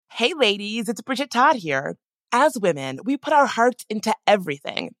Hey ladies, it's Bridget Todd here. As women, we put our hearts into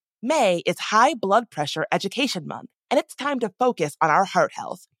everything. May is High Blood Pressure Education Month, and it's time to focus on our heart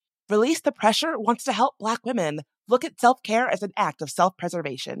health. Release the Pressure wants to help Black women look at self-care as an act of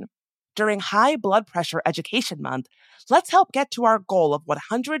self-preservation. During High Blood Pressure Education Month, let's help get to our goal of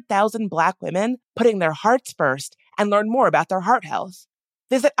 100,000 Black women putting their hearts first and learn more about their heart health.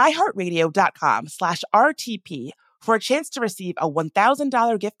 Visit iHeartRadio.com/RTP for a chance to receive a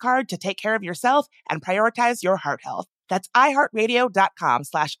 $1,000 gift card to take care of yourself and prioritize your heart health. That's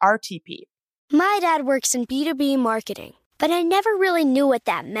iHeartRadio.com/RTP. My dad works in B2B marketing, but I never really knew what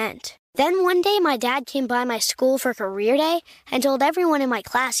that meant. Then one day my dad came by my school for career day and told everyone in my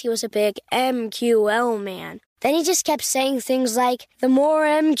class he was a big MQL man. Then he just kept saying things like, the more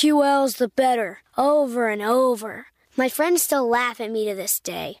MQLs, the better, over and over. My friends still laugh at me to this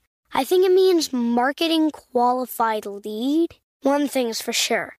day. I think it means marketing qualified lead. One thing's for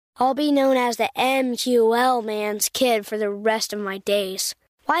sure. I'll be known as the MQL man's kid for the rest of my days.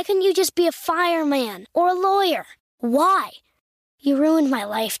 Why couldn't you just be a fireman or a lawyer? Why? You ruined my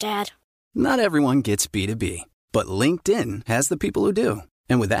life, Dad. Not everyone gets B2B, but LinkedIn has the people who do.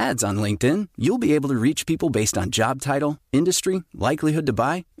 And with ads on LinkedIn, you'll be able to reach people based on job title, industry, likelihood to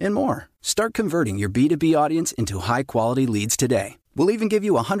buy, and more. Start converting your B2B audience into high-quality leads today. We'll even give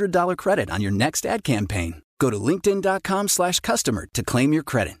you a $100 credit on your next ad campaign. Go to linkedin.com/customer to claim your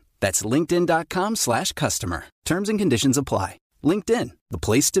credit. That's linkedin.com/customer. Terms and conditions apply. LinkedIn, the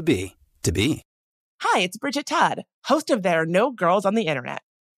place to be, to be. Hi, it's Bridget Todd, host of There Are No Girls on the Internet.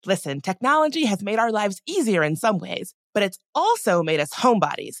 Listen, technology has made our lives easier in some ways, but it's also made us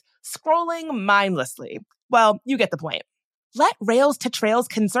homebodies, scrolling mindlessly. Well, you get the point. Let Rails to Trails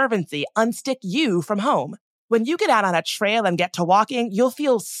Conservancy unstick you from home. When you get out on a trail and get to walking, you'll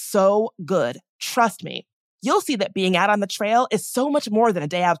feel so good. Trust me. You'll see that being out on the trail is so much more than a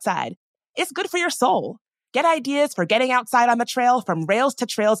day outside. It's good for your soul. Get ideas for getting outside on the trail from Rails to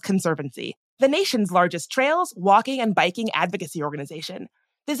Trails Conservancy, the nation's largest trails, walking, and biking advocacy organization.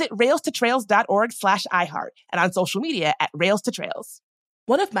 Visit railstotrails.org/iHeart and on social media at Rails to Trails.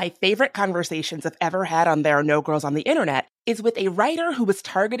 One of my favorite conversations I've ever had on There Are No Girls on the Internet is with a writer who was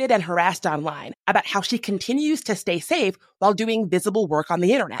targeted and harassed online about how she continues to stay safe while doing visible work on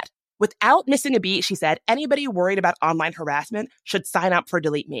the internet. Without missing a beat, she said, anybody worried about online harassment should sign up for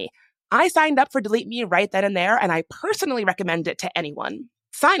Delete Me. I signed up for Delete Me right then and there, and I personally recommend it to anyone.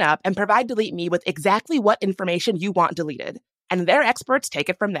 Sign up and provide Delete Me with exactly what information you want deleted, and their experts take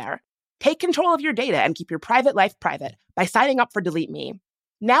it from there. Take control of your data and keep your private life private by signing up for Delete Me.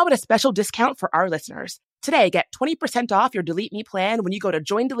 Now at a special discount for our listeners. Today, get 20% off your Delete Me plan when you go to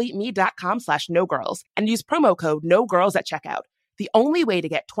joindeleteme.com/nogirls and use promo code NOGIRLS at checkout. The only way to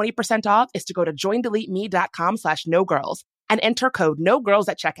get 20% off is to go to joindeleteme.com/nogirls and enter code NOGIRLS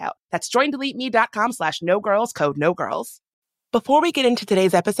at checkout. That's joindeleteme.com/nogirls, code NOGIRLS. Before we get into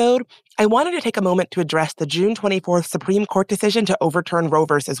today's episode, I wanted to take a moment to address the June 24th Supreme Court decision to overturn Roe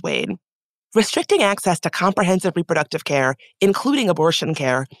v. Wade. Restricting access to comprehensive reproductive care, including abortion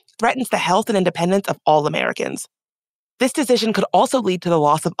care, threatens the health and independence of all Americans. This decision could also lead to the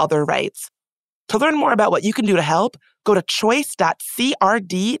loss of other rights. To learn more about what you can do to help, go to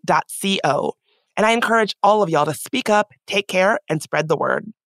choice.crd.co. And I encourage all of y'all to speak up, take care, and spread the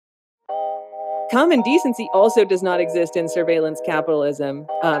word. Common decency also does not exist in surveillance capitalism,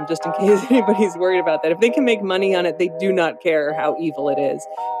 just in case anybody's worried about that. If they can make money on it, they do not care how evil it is.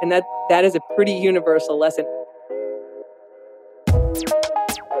 And that is a pretty universal lesson.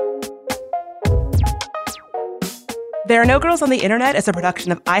 There Are No Girls on the Internet is a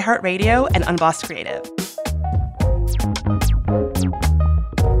production of iHeartRadio and Unbossed Creative.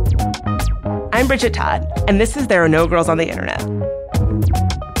 I'm Bridget Todd, and this is There Are No Girls on the Internet.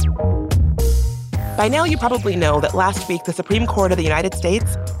 By now, you probably know that last week, the Supreme Court of the United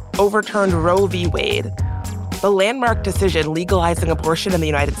States overturned Roe v. Wade, the landmark decision legalizing abortion in the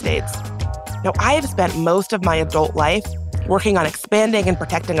United States. Now, I have spent most of my adult life working on expanding and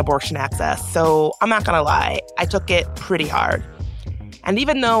protecting abortion access, so I'm not gonna lie, I took it pretty hard. And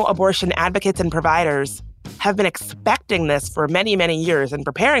even though abortion advocates and providers have been expecting this for many, many years and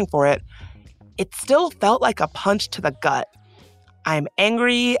preparing for it, it still felt like a punch to the gut. I'm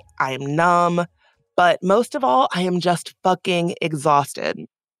angry, I'm numb, but most of all, I am just fucking exhausted.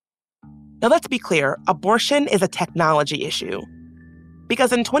 Now, let's be clear, abortion is a technology issue.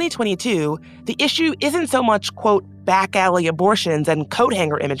 Because in 2022, the issue isn't so much, quote, back alley abortions and coat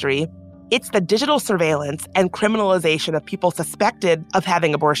hanger imagery. It's the digital surveillance and criminalization of people suspected of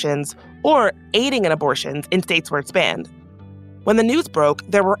having abortions or aiding in abortions in states where it's banned. When the news broke,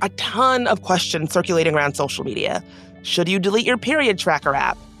 there were a ton of questions circulating around social media. Should you delete your period tracker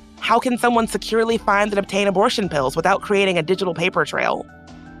app? How can someone securely find and obtain abortion pills without creating a digital paper trail?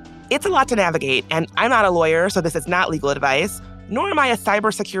 It's a lot to navigate, and I'm not a lawyer, so this is not legal advice, nor am I a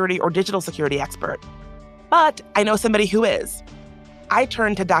cybersecurity or digital security expert. But I know somebody who is. I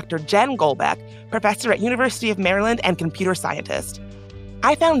turned to Dr. Jen Golbeck, professor at University of Maryland and computer scientist.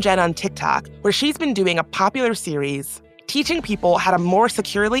 I found Jen on TikTok, where she's been doing a popular series teaching people how to more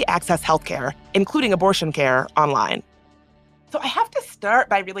securely access healthcare, including abortion care, online. So I have to start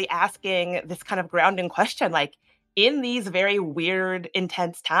by really asking this kind of grounding question, like, in these very weird,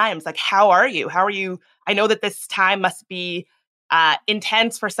 intense times, like, how are you? How are you? I know that this time must be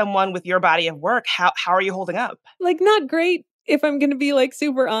intense for someone with your body of work. How are you holding up? Like, not great, if I'm going to be like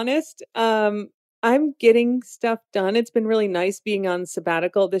super honest. I'm getting stuff done. It's been really nice being on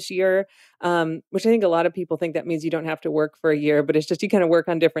sabbatical this year, which I think a lot of people think that means you don't have to work for a year, but it's just you kind of work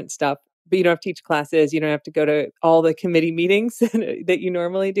on different stuff. But you don't have to teach classes. You don't have to go to all the committee meetings that you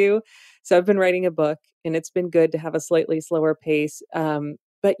normally do. So I've been writing a book, and it's been good to have a slightly slower pace.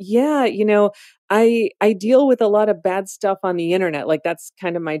 But yeah, I deal with a lot of bad stuff on the internet. Like, that's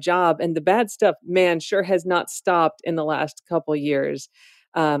kind of my job. And the bad stuff, man, sure has not stopped in the last couple years.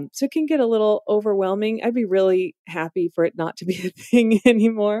 So it can get a little overwhelming. I'd be really happy for it not to be a thing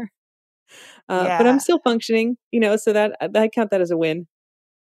anymore. But I'm Yeah. still functioning, so that I count that as a win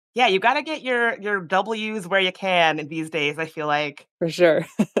Yeah, you got to get your W's where you can these days, I feel like. for sure.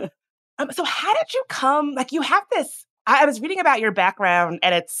 So how did you come, like, you have this, I was reading about your background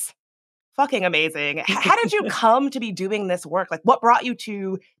and it's fucking amazing. How did you come to be doing this work? Like, what brought you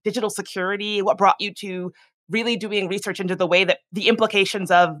to digital security? What brought you to really doing research into the way that the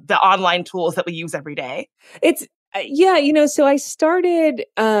implications of the online tools that we use every day? It's yeah, so I started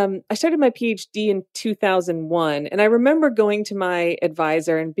my PhD in 2001, and I remember going to my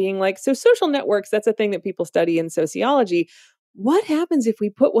advisor and being like, "So social networks, that's a thing that people study in sociology. What happens if we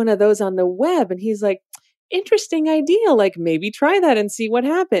put one of those on the web?" And he's like, "Interesting idea. Like, maybe try that and see what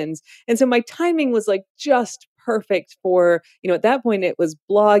happens." And so my timing was like just perfect for, at that point it was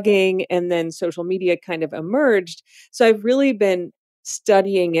blogging, and then social media kind of emerged. So I've really been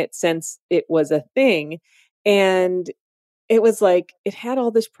studying it since it was a thing. And it was like, it had all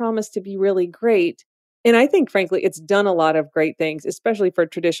this promise to be really great. And I think, frankly, it's done a lot of great things, especially for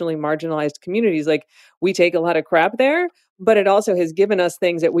traditionally marginalized communities. Like, we take a lot of crap there, but it also has given us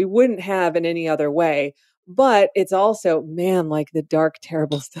things that we wouldn't have in any other way. But it's also, man, like the dark,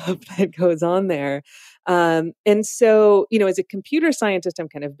 terrible stuff that goes on there. And so, as a computer scientist, I'm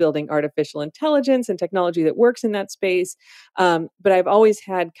kind of building artificial intelligence and technology that works in that space. But I've always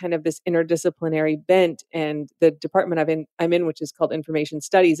had kind of this interdisciplinary bent, and the department I'm in, which is called information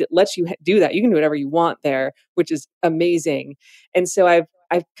studies, it lets you do that. You can do whatever you want there, which is amazing. And so I've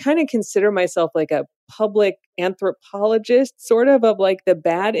kind of consider myself like a public anthropologist, sort of like the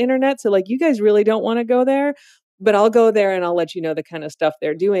bad internet. So like, you guys really don't want to go there, but I'll go there and I'll let you know the kind of stuff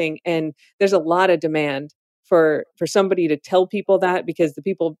they're doing. And there's a lot of demand for somebody to tell people that, because the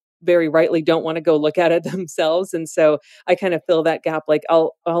people very rightly don't want to go look at it themselves. And so I kind of fill that gap. Like,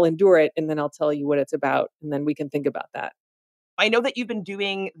 I'll endure it, and then I'll tell you what it's about, and then we can think about that. I know that you've been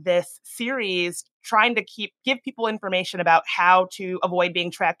doing this series trying to give people information about how to avoid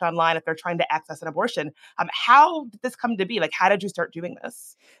being tracked online if they're trying to access an abortion. How did this come to be? Like, how did you start doing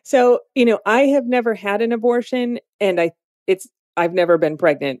this? So, I have never had an abortion, and I've never been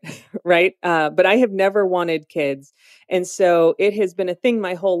pregnant, right? But I have never wanted kids. And so it has been a thing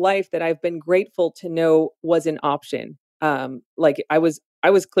my whole life that I've been grateful to know was an option. Like, I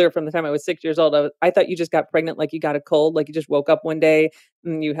was clear from the time I was 6 years old. I thought you just got pregnant like you got a cold, like you just woke up one day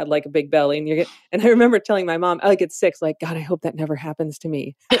and you had like a big belly, and I remember telling my mom, like at 6, like, God, I hope that never happens to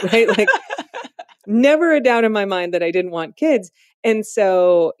me. Right? Like, never a doubt in my mind that I didn't want kids. And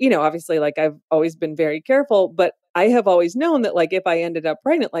so, obviously, like, I've always been very careful, but I have always known that, like, if I ended up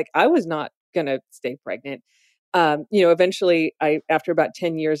pregnant, like, I was not going to stay pregnant. Eventually after about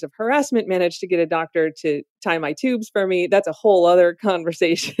 10 years of harassment, managed to get a doctor to tie my tubes for me. That's a whole other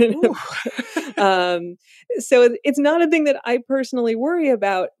conversation. So it's not a thing that I personally worry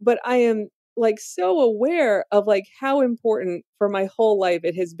about, but I am like so aware of like how important for my whole life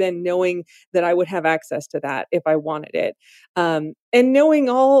it has been knowing that I would have access to that if I wanted it. And knowing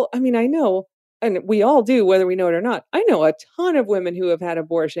I know, and we all do, whether we know it or not. I know a ton of women who have had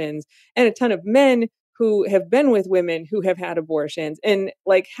abortions, and a ton of men who have been with women who have had abortions, and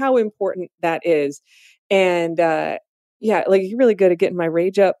like how important that is. And yeah, like, you're really good at getting my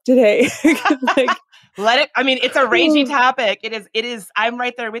rage up today. Like, It's a ragey topic. It is, I'm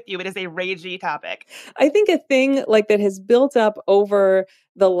right there with you. It is a ragey topic. I think a thing like that has built up over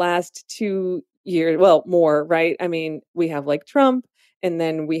the last 2 years, well, more, right? I mean, we have like Trump, and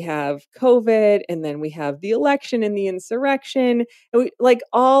then we have COVID, and then we have the election and the insurrection, and like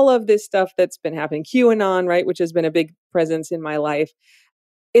all of this stuff that's been happening, QAnon, right, which has been a big presence in my life.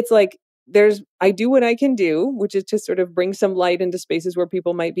 It's like I do what I can do, which is to sort of bring some light into spaces where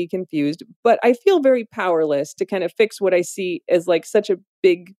people might be confused, but I feel very powerless to kind of fix what I see as like such a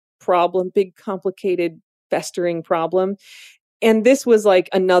big problem, big complicated festering problem. And this was like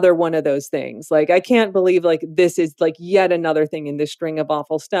another one of those things. Like, I can't believe like this is like yet another thing in this string of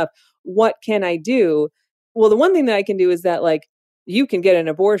awful stuff. What can I do? Well, the one thing that I can do is that like you can get an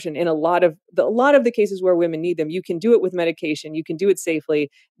abortion in a lot of the cases where women need them. You can do it with medication. You can do it safely.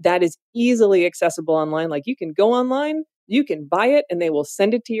 That is easily accessible online. Like, you can go online, you can buy it, and they will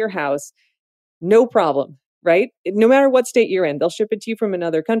send it to your house. No problem, right? No matter what state you're in, they'll ship it to you from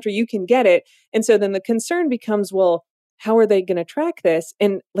another country. You can get it. And so then the concern becomes, well, how are they going to track this?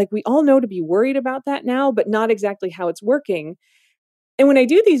 And like, we all know to be worried about that now, but not exactly how it's working. And when I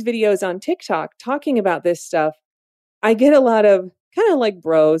do these videos on TikTok talking about this stuff, I get a lot of kind of like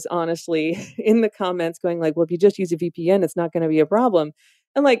bros, honestly, in the comments going like, well, if you just use a VPN, it's not going to be a problem.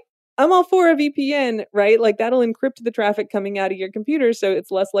 And like, I'm all for a VPN, right? Like, that'll encrypt the traffic coming out of your computer so it's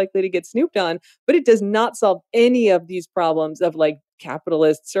less likely to get snooped on, but it does not solve any of these problems of like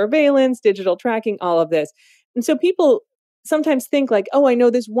capitalist surveillance, digital tracking, all of this. And so people sometimes think like, oh, I know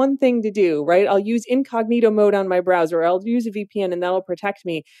this one thing to do, right? I'll use incognito mode on my browser, or I'll use a VPN and that'll protect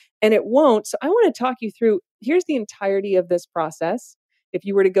me. And it won't. So I want to talk you through, here's the entirety of this process. If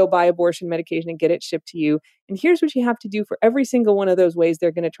you were to go buy abortion medication and get it shipped to you, and here's what you have to do for every single one of those ways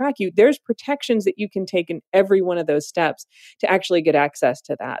they're going to track you. There's protections that you can take in every one of those steps to actually get access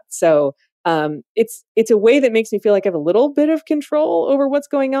to that. So it's a way that makes me feel like I have a little bit of control over what's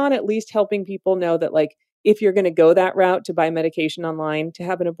going on, at least helping people know that like, if you're going to go that route to buy medication online to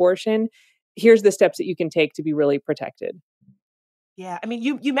have an abortion, here's the steps that you can take to be really protected. Yeah. I mean,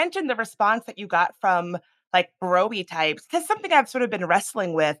 you mentioned the response that you got from like bro-y types. That's something I've sort of been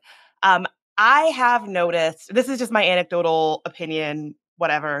wrestling with. I have noticed, this is just my anecdotal opinion,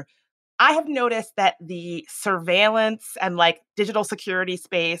 whatever. I have noticed that the surveillance and like digital security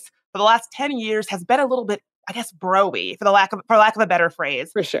space for the last 10 years has been a little bit, I guess, bro-y, for lack of a better phrase.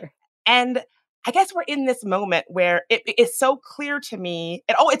 For sure. And I guess we're in this moment where it is so clear to me,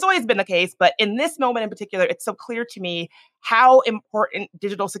 and it's always been the case, but in this moment in particular, it's so clear to me how important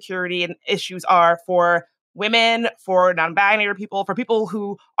digital security and issues are for women, for non-binary people, for people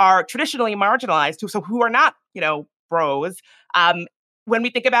who are traditionally marginalized, who are not, bros. When we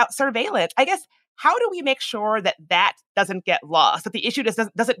think about surveillance, I guess, how do we make sure that that doesn't get lost? That the issue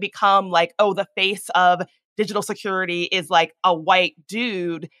doesn't become like, oh, the face of digital security is like a white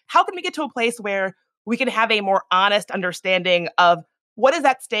dude. How can we get to a place where we can have a more honest understanding of what is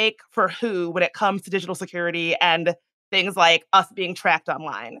at stake for who when it comes to digital security and things like us being tracked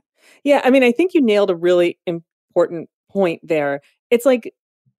online? Yeah, I mean, I think you nailed a really important point there. It's like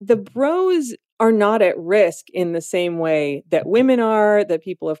the bros are not at risk in the same way that women are, that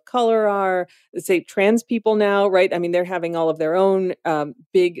people of color are, say trans people now, right? I mean, they're having all of their own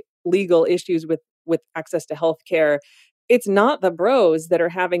big legal issues with access to healthcare. It's not the bros that are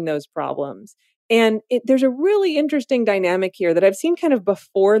having those problems. And there's a really interesting dynamic here that I've seen kind of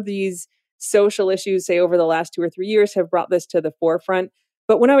before these social issues, say over the last 2 or 3 years, have brought this to the forefront.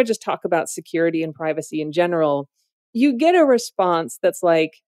 But when I would just talk about security and privacy in general, you get a response that's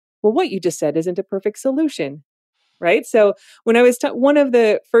like, well, what you just said isn't a perfect solution, right? So when I was one of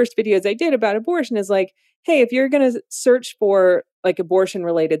the first videos I did about abortion is like, hey, if you're going to search for like abortion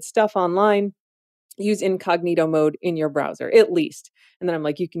related stuff online, use incognito mode in your browser, at least. And then I'm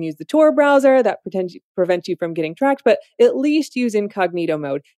like, you can use the Tor browser that prevents you from getting tracked, but at least use incognito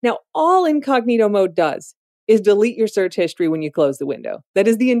mode. Now, all incognito mode does is delete your search history when you close the window. That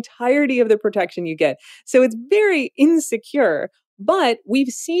is the entirety of the protection you get. So it's very insecure, but we've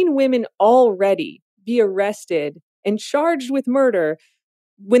seen women already be arrested and charged with murder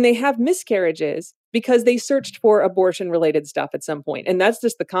when they have miscarriages because they searched for abortion-related stuff at some point. And that's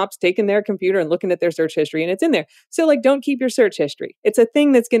just the cops taking their computer and looking at their search history, and it's in there. So, like, don't keep your search history. It's a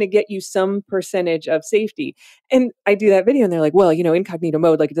thing that's going to get you some percentage of safety. And I do that video, and they're like, well, incognito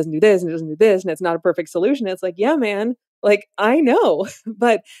mode, like, it doesn't do this, and it doesn't do this, and it's not a perfect solution. And it's like, yeah, man, like, I know.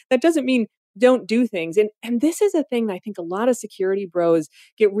 But that doesn't mean don't do things. And this is a thing that I think a lot of security bros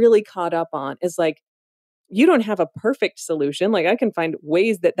get really caught up on, is like, you don't have a perfect solution. Like, I can find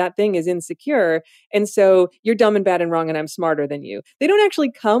ways that thing is insecure. And so you're dumb and bad and wrong and I'm smarter than you. They don't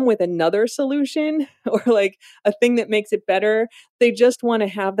actually come with another solution or like a thing that makes it better. They just want to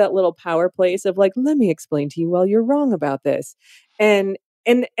have that little power place of like, let me explain to you why you're wrong about this. And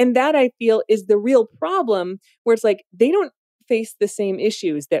that I feel is the real problem, where it's like, they don't face the same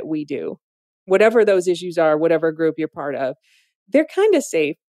issues that we do, whatever those issues are, whatever group you're part of, they're kind of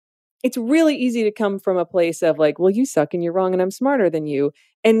safe. It's really easy to come from a place of like, well, you suck and you're wrong and I'm smarter than you,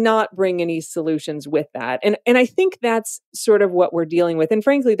 and not bring any solutions with that. And I think that's sort of what we're dealing with. And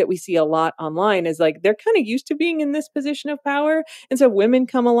frankly, that we see a lot online is like, they're kind of used to being in this position of power. And so women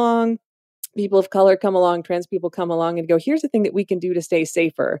come along, people of color come along, trans people come along and go, here's the thing that we can do to stay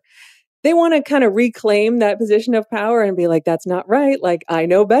safer. They want to kind of reclaim that position of power and be like, that's not right. Like, I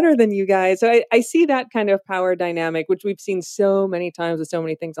know better than you guys. So I see that kind of power dynamic, which we've seen so many times with so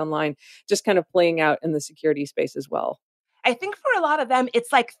many things online, just kind of playing out in the security space as well. I think for a lot of them,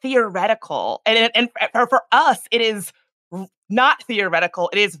 it's like theoretical. And for us, it is not theoretical.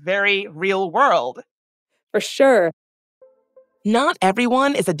 It is very real world. For sure. Not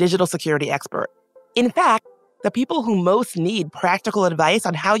everyone is a digital security expert. In fact, the people who most need practical advice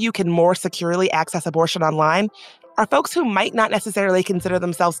on how you can more securely access abortion online are folks who might not necessarily consider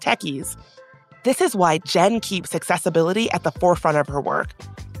themselves techies. This is why Jen keeps accessibility at the forefront of her work.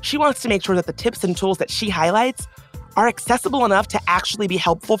 She wants to make sure that the tips and tools that she highlights are accessible enough to actually be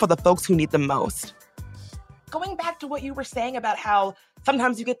helpful for the folks who need them most. Going back to what you were saying about how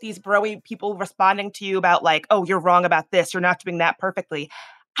sometimes you get these bro-y people responding to you about like, oh, you're wrong about this, you're not doing that perfectly.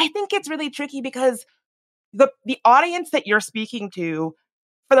 I think it's really tricky because the audience that you're speaking to,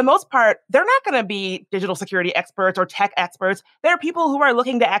 for the most part, they're not going to be digital security experts or tech experts. They're people who are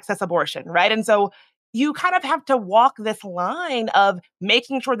looking to access abortion, right? And so you kind of have to walk this line of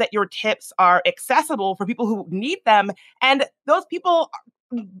making sure that your tips are accessible for people who need them. And those people,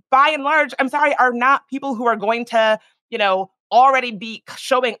 by and large, I'm sorry, are not people who are going to, already be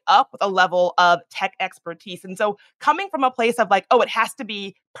showing up with a level of tech expertise. And so coming from a place of like, oh, it has to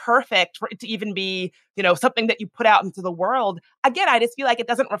be perfect for it to even be, something that you put out into the world. Again, I just feel like it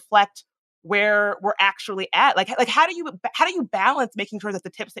doesn't reflect where we're actually at. Like how do you balance making sure that the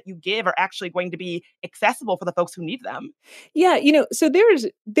tips that you give are actually going to be accessible for the folks who need them? Yeah, so there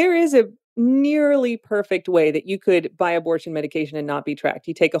is a nearly perfect way that you could buy abortion medication and not be tracked.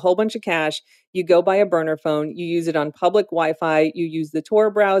 You take a whole bunch of cash, you go buy a burner phone, you use it on public Wi-Fi, you use the Tor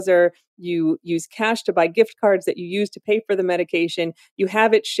browser, you use cash to buy gift cards that you use to pay for the medication, you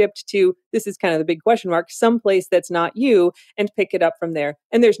have it shipped to, this is kind of the big question mark, someplace that's not you, and pick it up from there.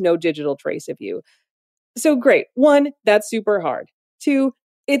 And there's no digital trace of you. So great. One, that's super hard. Two,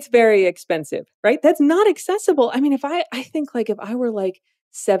 it's very expensive, right? That's not accessible. I mean, I think like if I were like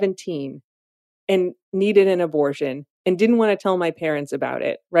 17 and needed an abortion and didn't want to tell my parents about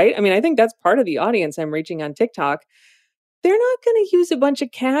it, right? I mean, I think that's part of the audience I'm reaching on TikTok. They're not going to use a bunch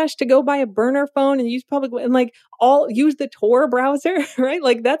of cash to go buy a burner phone and use public and like use the Tor browser, right?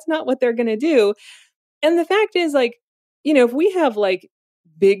 Like that's not what they're going to do. And the fact is like, if we have like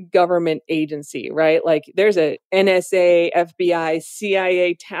big government agency, right? Like there's a NSA, FBI,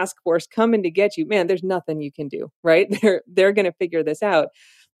 CIA task force coming to get you, man, there's nothing you can do, right? They're going to figure this out.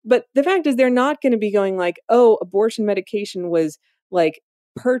 But the fact is they're not going to be going like, oh, abortion medication was like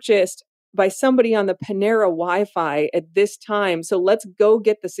purchased by somebody on the Panera Wi-Fi at this time. So let's go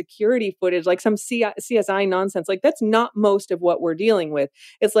get the security footage, like some CSI nonsense. Like that's not most of what we're dealing with.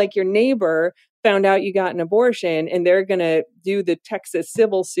 It's like your neighbor found out you got an abortion and they're going to do the Texas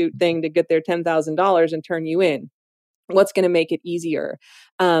civil suit thing to get their $10,000 and turn you in. What's going to make it easier?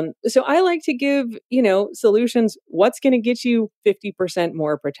 So I like to give, solutions. What's going to get you 50%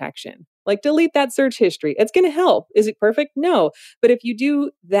 more protection? Like delete that search history. It's going to help. Is it perfect? No. But if you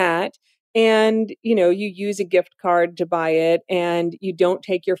do that and, you use a gift card to buy it and you don't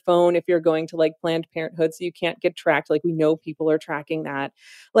take your phone if you're going to like Planned Parenthood so you can't get tracked. Like we know people are tracking that.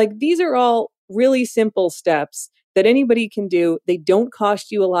 Like these are all really simple steps that anybody can do. They don't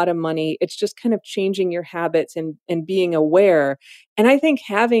cost you a lot of money. It's just kind of changing your habits and being aware. And I think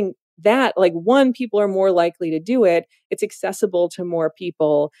having that, like one, people are more likely to do it. It's accessible to more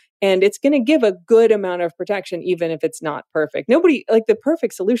people and it's going to give a good amount of protection, even if it's not perfect. Nobody like the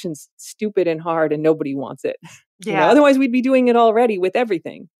perfect solution's stupid and hard and nobody wants it. Yeah. Otherwise we'd be doing it already with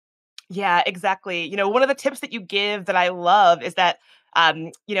everything. Yeah, exactly. One of the tips that you give that I love is that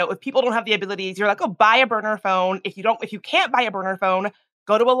if people don't have the abilities, you're like, oh, buy a burner phone. If you can't buy a burner phone,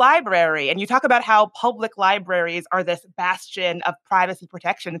 go to a library. And you talk about how public libraries are this bastion of privacy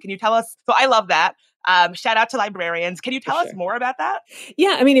protection. Can you tell us? So I love that. Shout out to librarians. Can you tell us more about that?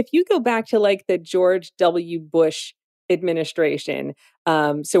 Yeah. I mean, if you go back to like the George W. Bush administration,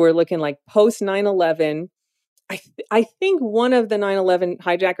 so we're looking like post 9/11, I think one of the 9/11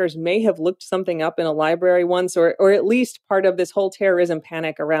 hijackers may have looked something up in a library once, or at least part of this whole terrorism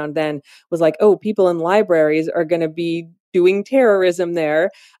panic around then was like, oh, people in libraries are going to be doing terrorism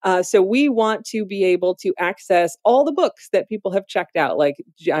there. So we want to be able to access all the books that people have checked out. Like,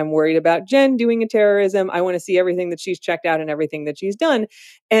 I'm worried about Jen doing a terrorism. I want to see everything that she's checked out and everything that she's done.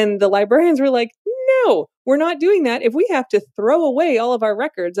 And the librarians were like, no, we're not doing that. If we have to throw away all of our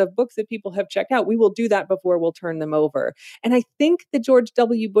records of books that people have checked out, we will do that before we'll turn them over. And I think the George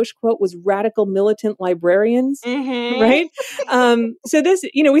W. Bush quote was radical militant librarians, right? So this,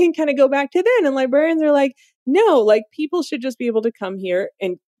 we can kind of go back to then, and librarians are like, no, like people should just be able to come here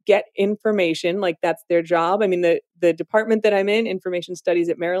and get information. Like that's their job. I mean, the department that I'm in, Information Studies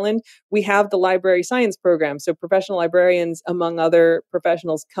at Maryland, we have the library science program. So professional librarians, among other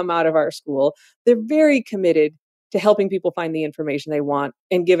professionals, come out of our school. They're very committed to helping people find the information they want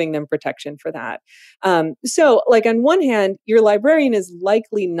and giving them protection for that. So like on one hand, your librarian is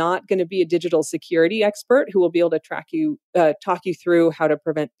likely not going to be a digital security expert who will be able to talk you through how to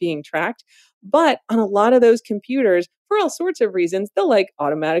prevent being tracked. But on a lot of those computers, for all sorts of reasons, they'll like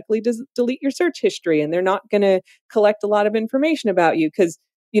automatically delete your search history, and they're not going to collect a lot of information about you. Because,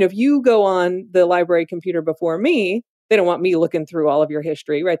 if you go on the library computer before me, they don't want me looking through all of your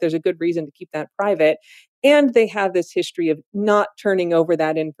history, right? There's a good reason to keep that private. And they have this history of not turning over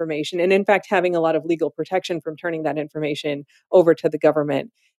that information. And in fact, having a lot of legal protection from turning that information over to the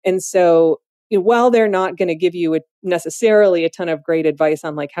government. And so, while they're not going to give you necessarily a ton of great advice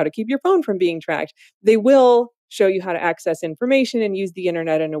on like how to keep your phone from being tracked, they will show you how to access information and use the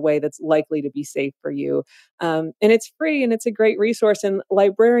internet in a way that's likely to be safe for you. And it's free and it's a great resource. And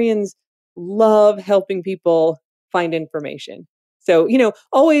librarians love helping people find information. So,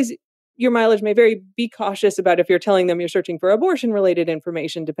 always your mileage may vary. Be cautious about if you're telling them you're searching for abortion-related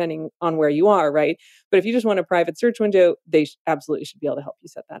information, depending on where you are, right? But if you just want a private search window, they absolutely should be able to help you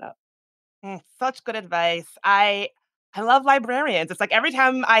set that up. Such good advice. I love librarians. It's like every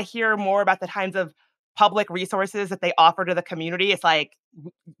time I hear more about the kinds of public resources that they offer to the community, it's like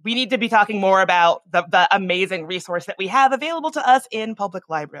we need to be talking more about the amazing resource that we have available to us in public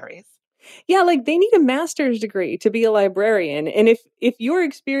libraries. Yeah, like they need a master's degree to be a librarian. And if your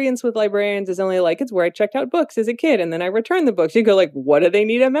experience with librarians is only like, it's where I checked out books as a kid and then I returned the books, you go like, what do they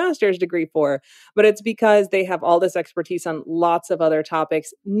need a master's degree for? But it's because they have all this expertise on lots of other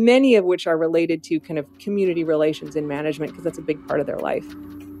topics, many of which are related to kind of community relations and management, because that's a big part of their life.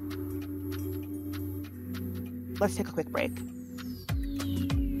 Let's take a quick break.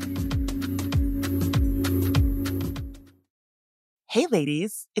 Hey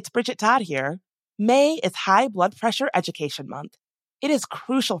ladies, it's Bridget Todd here. May is High Blood Pressure Education Month. It is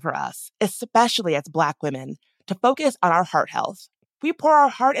crucial for us, especially as Black women, to focus on our heart health. We pour our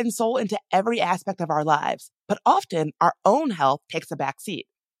heart and soul into every aspect of our lives, but often our own health takes a back seat.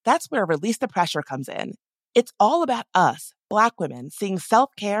 That's where Release the Pressure comes in. It's all about us, Black women, seeing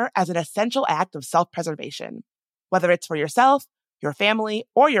self-care as an essential act of self-preservation. Whether it's for yourself, your family,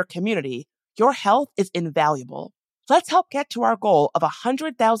 or your community, your health is invaluable. Let's help get to our goal of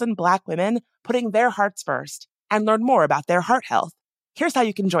 100,000 Black women putting their hearts first and learn more about their heart health. Here's how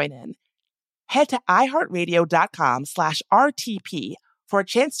you can join in. Head to iHeartRadio.com/RTP for a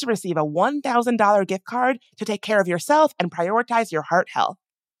chance to receive a $1,000 gift card to take care of yourself and prioritize your heart health.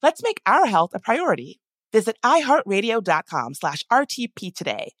 Let's make our health a priority. Visit iHeartRadio.com/RTP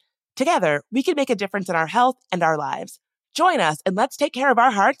today. Together, we can make a difference in our health and our lives. Join us and let's take care of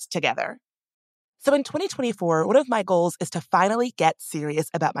our hearts together. So in 2024, one of my goals is to finally get serious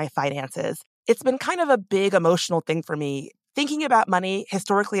about my finances. It's been kind of a big emotional thing for me. Thinking about money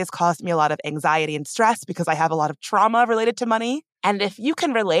historically has caused me a lot of anxiety and stress because I have a lot of trauma related to money. And if you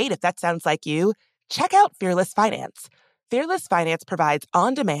can relate, if that sounds like you, check out Fearless Finance. Fearless Finance provides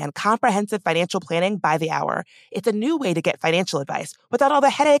on-demand, comprehensive financial planning by the hour. It's a new way to get financial advice without all the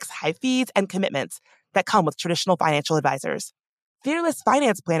headaches, high fees, and commitments that come with traditional financial advisors. Fearless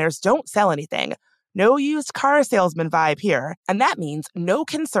Finance planners don't sell anything. No used car salesman vibe here, and that means no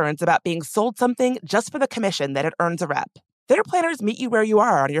concerns about being sold something just for the commission that it earns a rep. Their planners meet you where you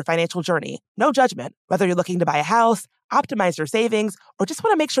are on your financial journey. No judgment. Whether you're looking to buy a house, optimize your savings, or just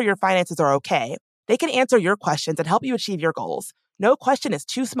want to make sure your finances are okay, they can answer your questions and help you achieve your goals. No question is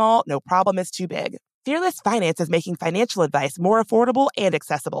too small, no problem is too big. Fearless Finance is making financial advice more affordable and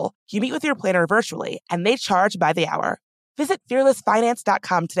accessible. You meet with your planner virtually, and they charge by the hour. Visit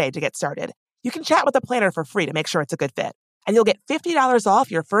fearlessfinance.com today to get started. You can chat with a planner for free to make sure it's a good fit. And you'll get $50 off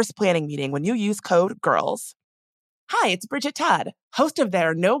your first planning meeting when you use code GIRLS. Hi, it's Bridget Todd, host of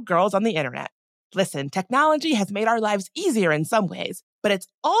There Are No Girls on the Internet. Listen, technology has made our lives easier in some ways, but it's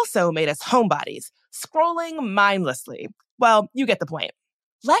also made us homebodies, scrolling mindlessly. Well, you get the point.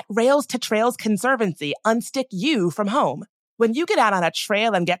 Let Rails to Trails Conservancy unstick you from home. When you get out on a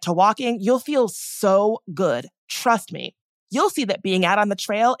trail and get to walking, you'll feel so good. Trust me. you'll see that being out on the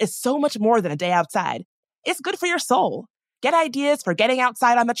trail is so much more than a day outside. It's good for your soul. Get ideas for getting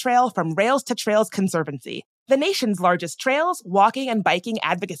outside on the trail from Rails to Trails Conservancy, the nation's largest trails, walking, and biking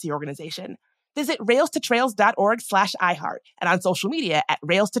advocacy organization. Visit railstotrails.org/iHeart and on social media at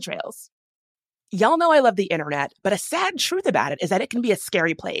Rails to Trails. Y'all know I love the internet, but a sad truth about it is that it can be a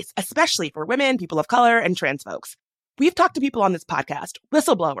scary place, especially for women, people of color, and trans folks. We've talked to people on this podcast,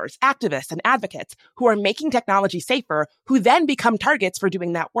 whistleblowers, activists, and advocates who are making technology safer, who then become targets for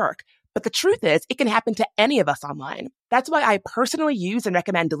doing that work. But the truth is, it can happen to any of us online. That's why I personally use and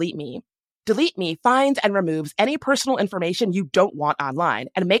recommend Delete Me. Delete Me finds and removes any personal information you don't want online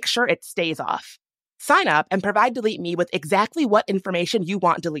and makes sure it stays off. Sign up and provide Delete Me with exactly what information you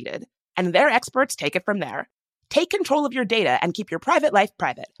want deleted, and their experts take it from there. Take control of your data and keep your private life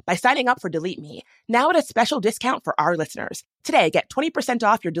private by signing up for Delete Me, now at a special discount for our listeners. Today, get 20%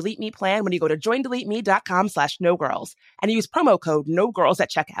 off your Delete Me plan when you go to joindeleteme.com/nogirls and use promo code NOGIRLS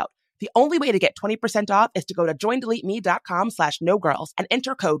at checkout. The only way to get 20% off is to go to joindeleteme.com/nogirls and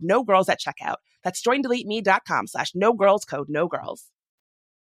enter code NOGIRLS at checkout. That's joindeleteme.com/nogirls, code NOGIRLS.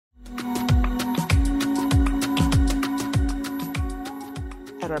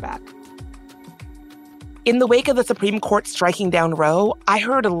 And we're back. In the wake of the Supreme Court striking down Roe, I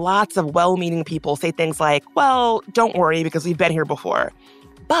heard lots of well-meaning people say things like, well, don't worry because we've been here before.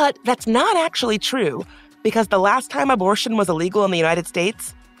 But that's not actually true, because the last time abortion was illegal in the United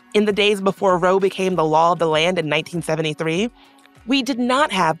States, in the days before Roe became the law of the land in 1973, we did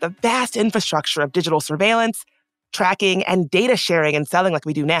not have the vast infrastructure of digital surveillance, tracking, and data sharing and selling like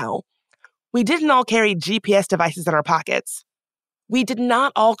we do now. We didn't all carry GPS devices in our pockets. We did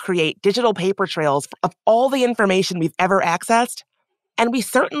not all create digital paper trails of all the information we've ever accessed, and we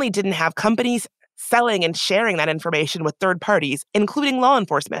certainly didn't have companies selling and sharing that information with third parties, including law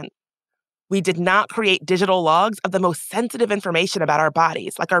enforcement. We did not create digital logs of the most sensitive information about our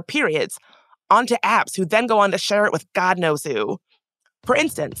bodies, like our periods, onto apps who then go on to share it with God knows who. For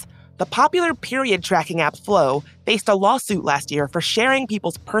instance, the popular period tracking app Flow faced a lawsuit last year for sharing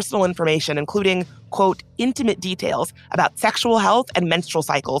people's personal information, including, quote, intimate details about sexual health and menstrual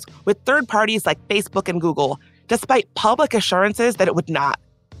cycles with third parties like Facebook and Google, despite public assurances that it would not.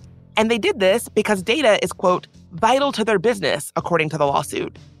 And they did this because data is, quote, vital to their business, according to the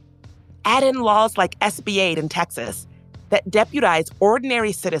lawsuit. Add in laws like SB 8 in Texas that deputize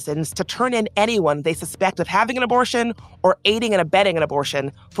ordinary citizens to turn in anyone they suspect of having an abortion or aiding and abetting an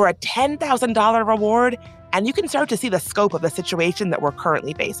abortion for a $10,000 reward, and you can start to see the scope of the situation that we're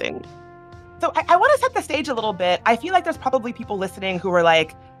currently facing. So I want to set the stage a little bit. I feel like there's probably people listening who are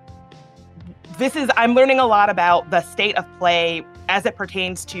like, I'm learning a lot about the state of play as it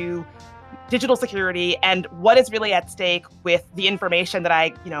pertains to digital security and what is really at stake with the information that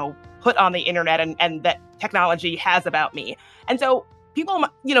I, put on the internet and that technology has about me. And so people,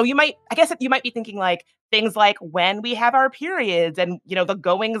 you might be thinking like things like when we have our periods and, the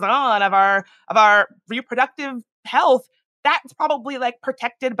goings on of our reproductive health, that's probably like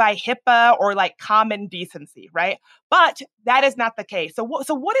protected by HIPAA or like common decency, right? But that is not the case. So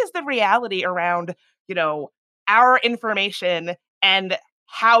what is the reality around, our information and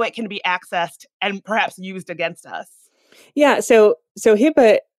how it can be accessed and perhaps used against us? Yeah. So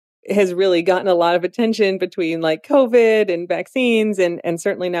HIPAA has really gotten a lot of attention between like COVID and vaccines and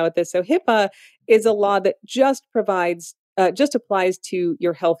certainly now with this. So HIPAA is a law that just applies to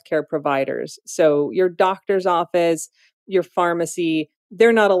your healthcare providers. So your doctor's office, your pharmacy,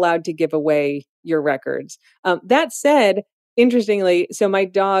 they're not allowed to give away your records. That said, interestingly, so my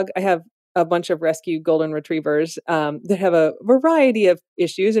dog, I have a bunch of rescue golden retrievers that have a variety of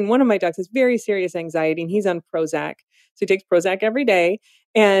issues. And one of my dogs has very serious anxiety and he's on Prozac. So he takes Prozac every day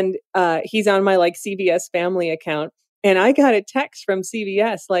and he's on my like CVS family account. And I got a text from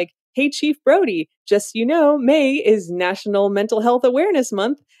CVS like, hey, Chief Brody, just so you know, May is National Mental Health Awareness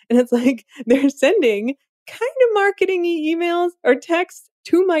Month. And it's like they're sending kind of marketing emails or texts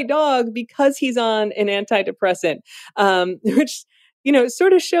to my dog because he's on an antidepressant, which,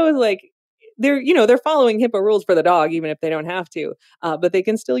 sort of shows like they're following HIPAA rules for the dog, even if they don't have to, but they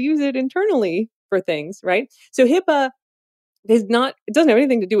can still use it internally for things, right? So HIPAA it doesn't have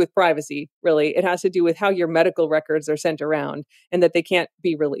anything to do with privacy, really. It has to do with how your medical records are sent around and that they can't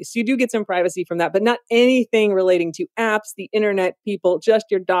be released. So you do get some privacy from that, but not anything relating to apps, the internet, people, just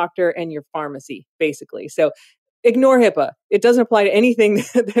your doctor and your pharmacy, basically. So ignore HIPAA. It doesn't apply to anything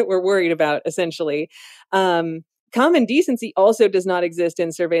that we're worried about, essentially. Common decency also does not exist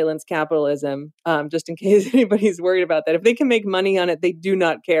in surveillance capitalism, just in case anybody's worried about that. If they can make money on it, they do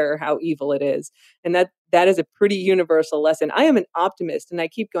not care how evil it is. And that is a pretty universal lesson. I am an optimist and I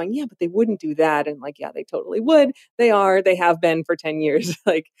keep going, yeah, but they wouldn't do that. And like, yeah, they totally would. They have been for 10 years.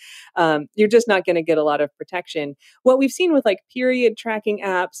 You're just not going to get a lot of protection. What we've seen with like period tracking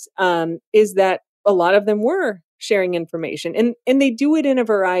apps is that a lot of them were sharing information and they do it in a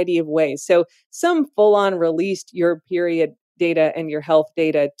variety of ways. So some full on released your period data and your health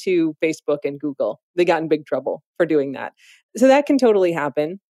data to Facebook and Google. They got in big trouble for doing that. So that can totally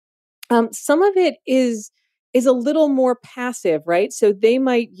happen. Some of it is a little more passive, right? So they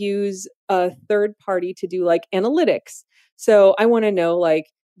might use a third party to do like analytics. So I want to know, like,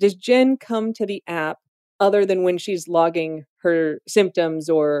 does Jen come to the app other than when she's logging her symptoms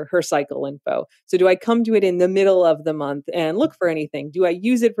or her cycle info? So do I come to it in the middle of the month and look for anything? Do I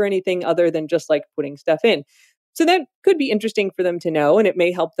use it for anything other than just like putting stuff in? So that could be interesting for them to know, and it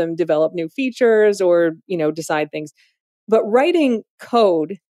may help them develop new features or, decide things. But writing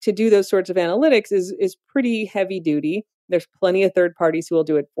code to do those sorts of analytics is pretty heavy duty. There's plenty of third parties who will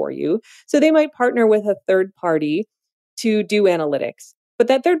do it for you. So they might partner with a third party to do analytics. But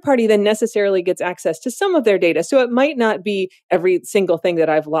that third party then necessarily gets access to some of their data. So it might not be every single thing that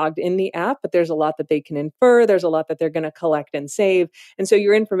I've logged in the app, but there's a lot that they can infer. There's a lot that they're going to collect and save. And so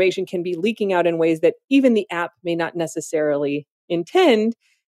your information can be leaking out in ways that even the app may not necessarily intend.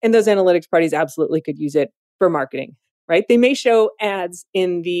 And those analytics parties absolutely could use it for marketing, right? They may show ads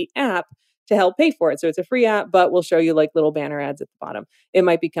in the app to help pay for it. So it's a free app, but we'll show you like little banner ads at the bottom. It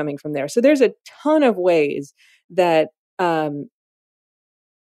might be coming from there. So there's a ton of ways that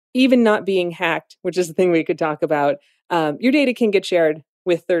even not being hacked, which is the thing we could talk about, your data can get shared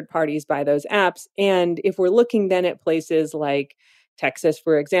with third parties by those apps. And if we're looking then at places like Texas,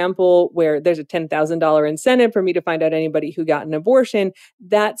 for example, where there's a $10,000 incentive for me to find out anybody who got an abortion,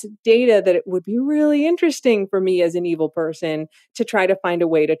 that's data that it would be really interesting for me as an evil person to try to find a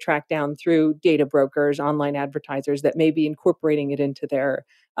way to track down through data brokers, online advertisers that may be incorporating it into their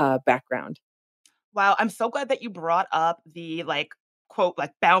background. Wow, I'm so glad that you brought up the quote,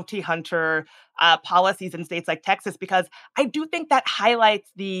 bounty hunter policies in states like Texas, because I do think that highlights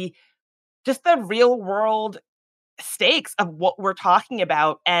the real world stakes of what we're talking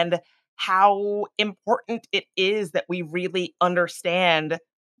about and how important it is that we really understand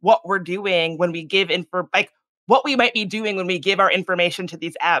what we're doing when we give what we might be doing when we give our information to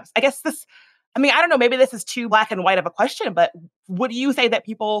these apps. I don't know, maybe this is too black and white of a question, but would you say that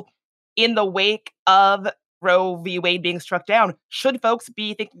people in the wake of Roe v. Wade being struck down, should folks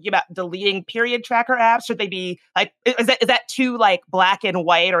be thinking about deleting period tracker apps? Should they be is that too black and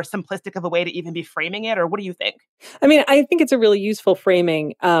white or simplistic of a way to even be framing it? Or what do you think? I think it's a really useful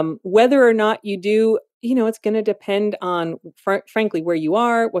framing. Whether or not you do, it's going to depend on, frankly, where you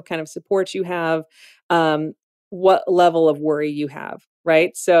are, what kind of support you have, what level of worry you have,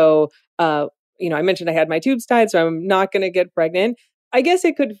 right? So, I mentioned I had my tubes tied, so I'm not going to get pregnant. I guess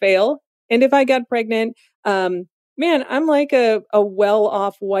it could fail. And if I got pregnant, I'm like a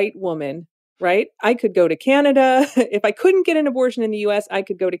well-off white woman, right? I could go to Canada. If I couldn't get an abortion in the US, I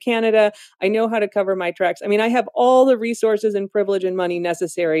could go to Canada. I know how to cover my tracks. I have all the resources and privilege and money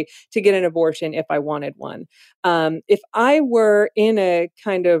necessary to get an abortion if I wanted one. If I were in a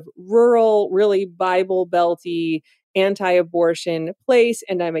kind of rural, really Bible belty, anti-abortion place,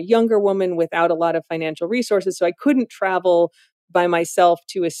 and I'm a younger woman without a lot of financial resources, so I couldn't travel by myself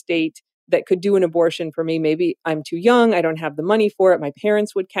to a state that could do an abortion for me. Maybe I'm too young. I don't have the money for it. My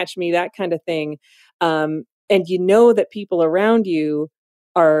parents would catch me, that kind of thing. And that people around you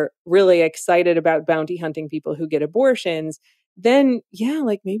are really excited about bounty hunting people who get abortions. Then,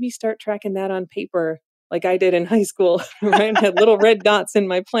 maybe start tracking that on paper like I did in high school, right? I had little red dots in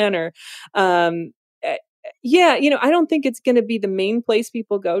my planner. I don't think it's going to be the main place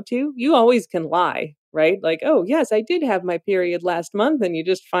people go to. You always can lie, right? Oh, yes, I did have my period last month, and you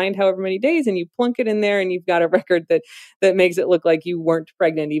just find however many days and you plunk it in there and you've got a record that makes it look like you weren't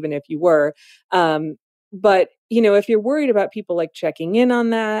pregnant, even if you were. But, if you're worried about people checking in on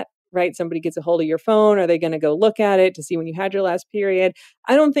that, right? Somebody gets a hold of your phone. Are they going to go look at it to see when you had your last period?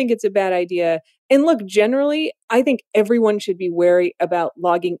 I don't think it's a bad idea. And look, generally, I think everyone should be wary about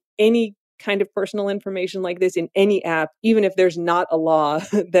logging any kind of personal information like this in any app, even if there's not a law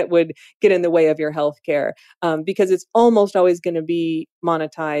that would get in the way of your healthcare, because it's almost always going to be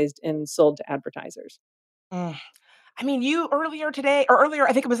monetized and sold to advertisers. You earlier today, or earlier,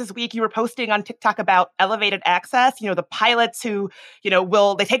 I think it was this week, you were posting on TikTok about elevated access, the pilots who,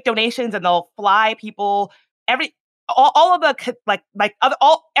 they take donations and they'll fly people all of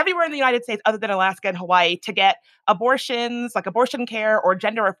the everywhere in the United States other than Alaska and Hawaii to get abortions, abortion care or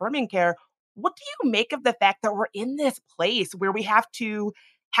gender affirming care. What do you make of the fact that we're in this place where we have to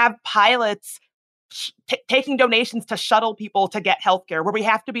have pilots taking donations to shuttle people to get healthcare, where we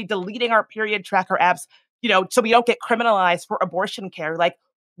have to be deleting our period tracker apps, so we don't get criminalized for abortion care. Like,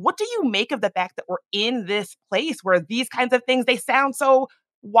 what do you make of the fact that we're in this place where these kinds of things, they sound so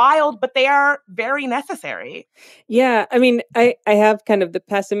wild, but they are very necessary? Yeah, I mean, I have kind of the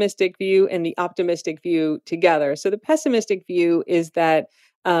pessimistic view and the optimistic view together. So the pessimistic view is that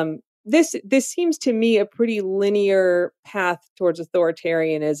this seems to me a pretty linear path towards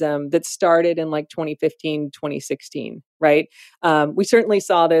authoritarianism that started in like 2015, 2016, right? We certainly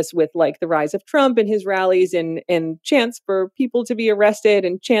saw this with like the rise of Trump and his rallies and chants for people to be arrested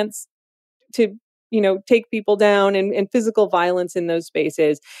and chants to take people down and physical violence in those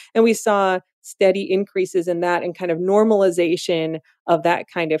spaces. And we saw steady increases in that and kind of normalization of that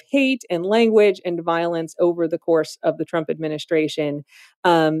kind of hate and language and violence over the course of the Trump administration.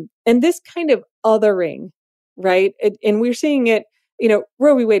 And this kind of othering, right? And we're seeing it,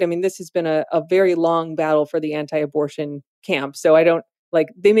 Roe v. Wade. I mean, this has been a very long battle for the anti-abortion camp. So I don't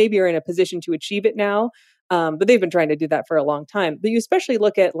they maybe are in a position to achieve it now. But they've been trying to do that for a long time. But you especially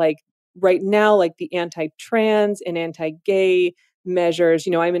look at right now, like the anti-trans and anti-gay measures.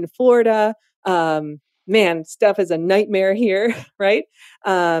 I'm in Florida. Man, stuff is a nightmare here, right?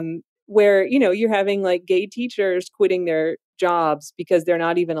 Where, you're having like gay teachers quitting their jobs because they're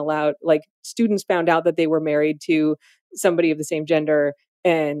not even allowed, like students found out that they were married to somebody of the same gender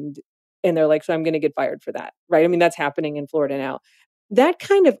and they're like, so I'm going to get fired for that, right? I mean, that's happening in Florida now. That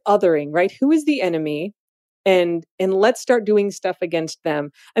kind of othering, right? Who is the enemy? And let's start doing stuff against them.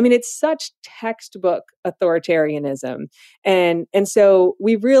 I mean, it's such textbook authoritarianism. And so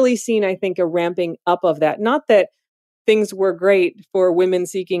we've really seen, I think, a ramping up of that. Not that things were great for women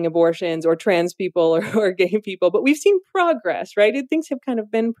seeking abortions or trans people or gay people, but we've seen progress, right? Things have kind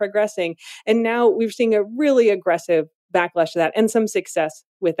of been progressing. And now we're seeing a really aggressive backlash to that and some success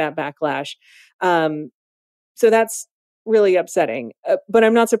with that backlash. So that's really upsetting, but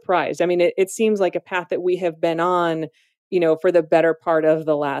I'm not surprised. I mean, it seems like a path that we have been on, for the better part of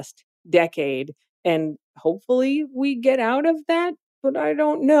the last decade, and hopefully we get out of that, but I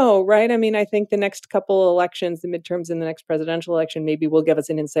don't know, right? I mean, I think the next couple elections, the midterms and the next presidential election, maybe will give us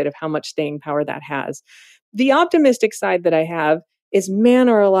an insight of how much staying power that has. The optimistic side that I have is, man,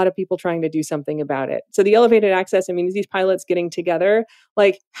 are a lot of people trying to do something about it. So the elevated access, I mean, these pilots getting together,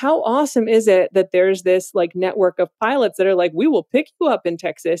 like, how awesome is it that there's this like network of pilots that are like, we will pick you up in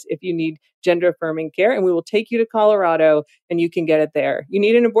Texas if you need gender affirming care, and we will take you to Colorado and you can get it there. You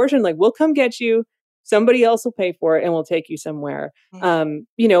need an abortion, like, we'll come get you. Somebody else will pay for it and we'll take you somewhere.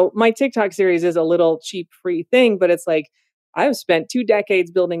 Mm-hmm. My TikTok series is a little cheap, free thing, but it's like, I've spent 2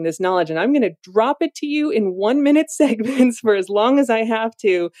 decades building this knowledge and I'm going to drop it to you in 1-minute segments for as long as I have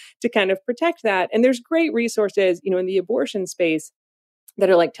to kind of protect that. And there's great resources, in the abortion space that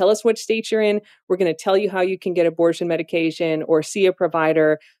are like, tell us which state you're in. We're going to tell you how you can get abortion medication or see a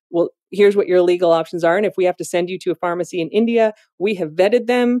provider. Well, here's what your legal options are. And if we have to send you to a pharmacy in India, we have vetted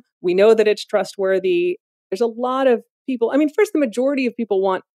them. We know that it's trustworthy. There's a lot of people. I mean, first, the majority of people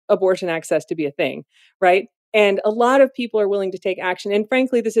want abortion access to be a thing, right? And a lot of people are willing to take action. And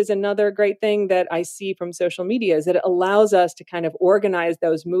frankly, this is another great thing that I see from social media, is that it allows us to kind of organize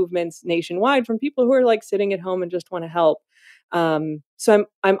those movements nationwide from people who are like sitting at home and just want to help. So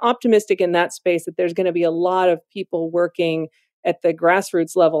I'm optimistic in that space that there's going to be a lot of people working at the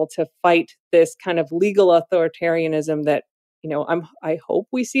grassroots level to fight this kind of legal authoritarianism that, I hope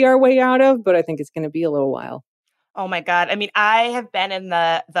we see our way out of, but I think it's going to be a little while. Oh my God. I mean, I have been in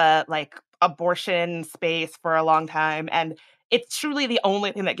the like abortion space for a long time, and it's truly the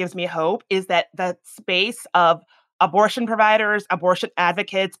only thing that gives me hope is that the space of abortion providers, abortion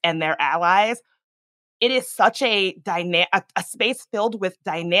advocates, and their allies, it is such a space filled with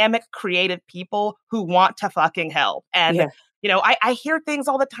dynamic, creative people who want to fucking help. And, I hear things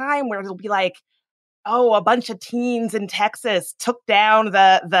all the time where it'll be like, oh, a bunch of teens in Texas took down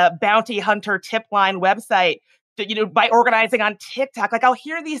the bounty hunter tip line website, by organizing on TikTok. Like, I'll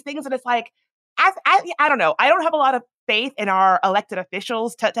hear these things and it's like, I don't know. I don't have a lot of faith in our elected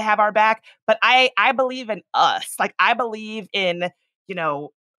officials to have our back, but I believe in us. Like, I believe in,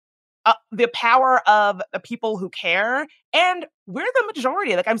 the power of the people who care, and we're the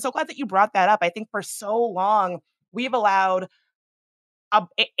majority. Like, I'm so glad that you brought that up. I think for so long we've allowed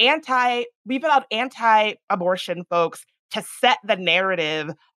anti-abortion folks to set the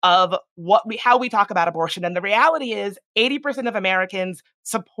narrative of how we talk about abortion. And the reality is 80% of Americans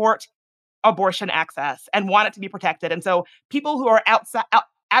support abortion access and want it to be protected. And so people who are out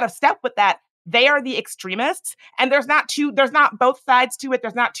of step with that, they are the extremists. And there's not both sides to it.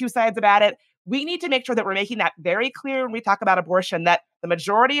 There's not two sides about it. We need to make sure that we're making that very clear when we talk about abortion, that the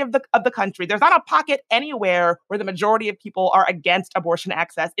majority of the country, there's not a pocket anywhere where the majority of people are against abortion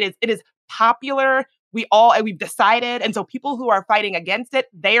access. It is popular. We've decided. And so people who are fighting against it,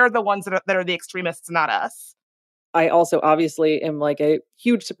 they are the ones that are the extremists, not us. I also obviously am like a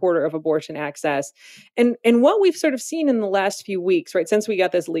huge supporter of abortion access. And what we've sort of seen in the last few weeks, right, since we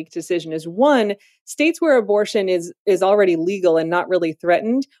got this leaked decision is, one, states where abortion is already legal and not really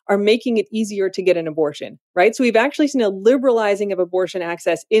threatened are making it easier to get an abortion, right? So we've actually seen a liberalizing of abortion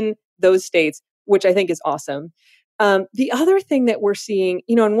access in those states, which I think is awesome. The other thing that we're seeing,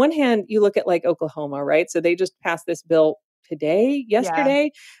 on one hand, you look at like Oklahoma, right? So they just passed this bill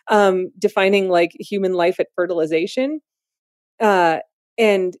yesterday, defining like human life at fertilization. And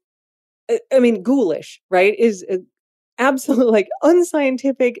I mean, ghoulish, right? Is absolutely like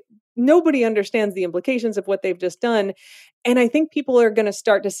unscientific. Nobody understands the implications of what they've just done. And I think people are going to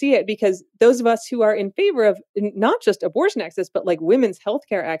start to see it, because those of us who are in favor of not just abortion access, but like women's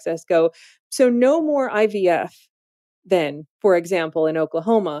healthcare access go, so no more IVF then, for example, in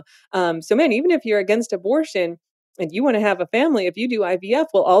Oklahoma. So man, even if you're against abortion, and you want to have a family, if you do IVF,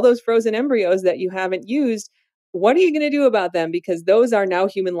 well, all those frozen embryos that you haven't used, what are you going to do about them? Because those are now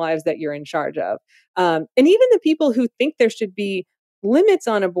human lives that you're in charge of. And even the people who think there should be limits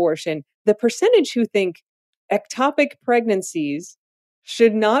on abortion, the percentage who think ectopic pregnancies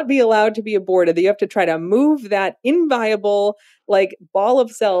should not be allowed to be aborted, that you have to try to move that inviable like ball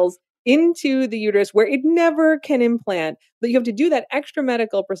of cells into the uterus where it never can implant, but you have to do that extra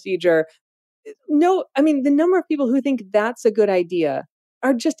medical procedure. No, I mean, the number of people who think that's a good idea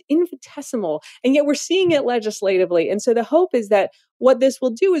are just infinitesimal. And yet we're seeing it legislatively. And so the hope is that what this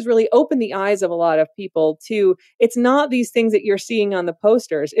will do is really open the eyes of a lot of people to, it's not these things that you're seeing on the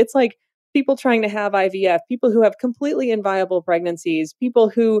posters. It's like people trying to have IVF, people who have completely inviable pregnancies, people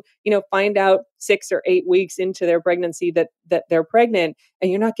who, find out 6 or 8 weeks into their pregnancy that they're pregnant, and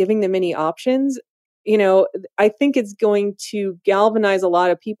you're not giving them any options. I think it's going to galvanize a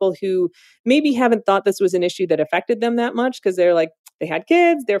lot of people who maybe haven't thought this was an issue that affected them that much, because they're like, they had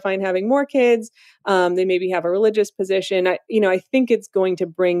kids, they're fine having more kids. They maybe have a religious position. I think it's going to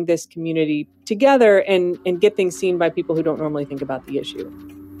bring this community together and get things seen by people who don't normally think about the issue.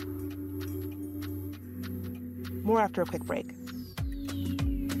 More after a quick break.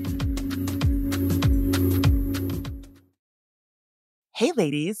 Hey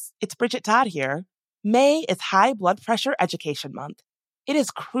ladies, it's Bridget Todd here. May is High Blood Pressure Education Month. It is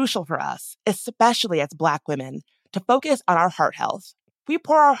crucial for us, especially as Black women, to focus on our heart health. We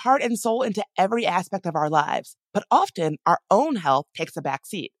pour our heart and soul into every aspect of our lives, but often our own health takes a back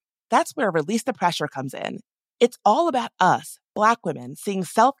seat. That's where Release the Pressure comes in. It's all about us, Black women, seeing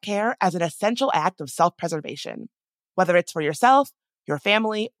self-care as an essential act of self-preservation. Whether it's for yourself, your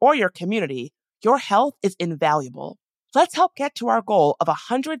family, or your community, your health is invaluable. Let's help get to our goal of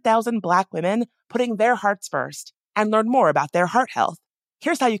 100,000 Black women putting their hearts first and learn more about their heart health.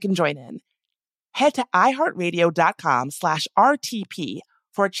 Here's how you can join in. Head to iHeartRadio.com/RTP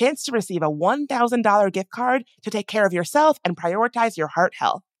for a chance to receive a $1,000 gift card to take care of yourself and prioritize your heart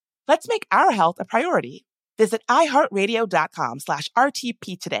health. Let's make our health a priority. Visit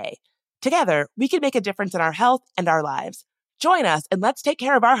iHeartRadio.com/RTP today. Together, we can make a difference in our health and our lives. Join us and let's take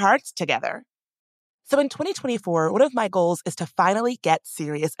care of our hearts together. So in 2024, one of my goals is to finally get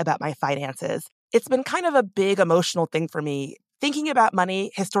serious about my finances. It's been kind of a big emotional thing for me. Thinking about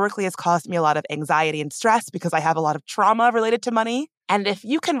money historically has caused me a lot of anxiety and stress because I have a lot of trauma related to money. And if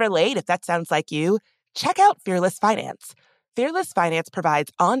you can relate, if that sounds like you, check out Fearless Finance. Fearless Finance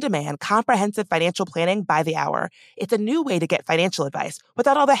provides on-demand, comprehensive financial planning by the hour. It's a new way to get financial advice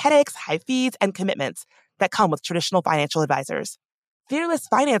without all the headaches, high fees, and commitments that come with traditional financial advisors. Fearless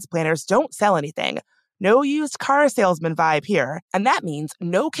Finance planners don't sell anything. No used car salesman vibe here, and that means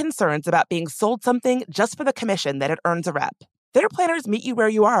no concerns about being sold something just for the commission that it earns a rep. Their planners meet you where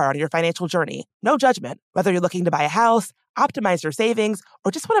you are on your financial journey. No judgment, whether you're looking to buy a house, optimize your savings,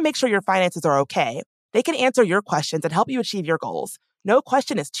 or just want to make sure your finances are okay. They can answer your questions and help you achieve your goals. No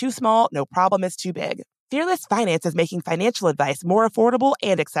question is too small, no problem is too big. Fearless Finance is making financial advice more affordable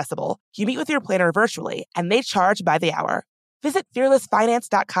and accessible. You meet with your planner virtually, and they charge by the hour. Visit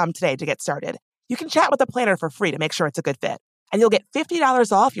fearlessfinance.com today to get started. You can chat with a planner for free to make sure it's a good fit. And you'll get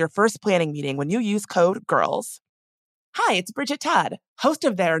 $50 off your first planning meeting when you use code GIRLS. Hi, it's Bridget Todd, host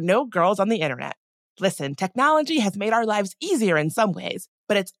of There Are No Girls on the Internet. Listen, technology has made our lives easier in some ways,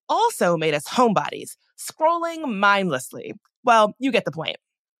 but it's also made us homebodies, scrolling mindlessly. Well, you get the point.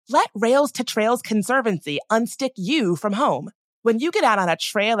 Let Rails to Trails Conservancy unstick you from home. When you get out on a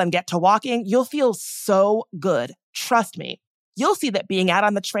trail and get to walking, you'll feel so good. Trust me. you'll see that being out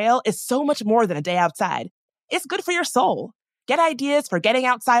on the trail is so much more than a day outside. It's good for your soul. Get ideas for getting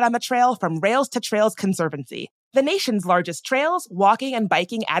outside on the trail from Rails to Trails Conservancy, the nation's largest trails, walking, and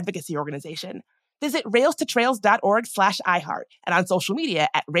biking advocacy organization. Visit railstotrails.org/iHeart and on social media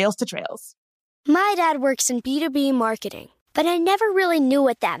at Rails to Trails. My dad works in B2B marketing, but I never really knew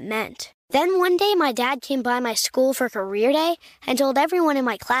what that meant. Then one day my dad came by my school for career day and told everyone in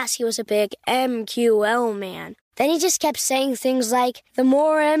my class he was a big MQL man. Then he just kept saying things like, the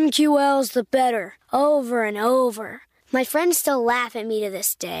more MQLs, the better, over and over. My friends still laugh at me to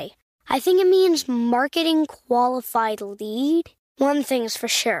this day. I think it means marketing qualified lead. One thing's for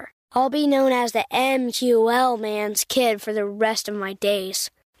sure. I'll be known as the MQL man's kid for the rest of my days.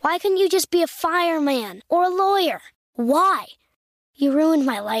 Why couldn't you just be a fireman or a lawyer? Why? You ruined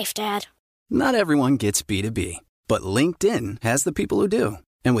my life, Dad. Not everyone gets B2B, but LinkedIn has the people who do.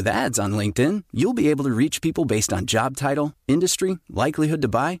 And with ads on LinkedIn, you'll be able to reach people based on job title, industry, likelihood to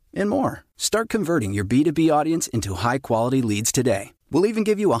buy, and more. Start converting your B2B audience into high-quality leads today. We'll even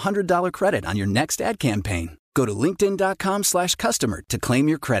give you a $100 credit on your next ad campaign. Go to linkedin.com/customer to claim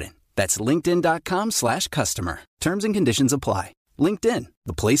your credit. That's linkedin.com/customer. Terms and conditions apply. LinkedIn,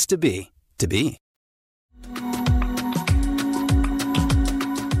 the place to be, to be.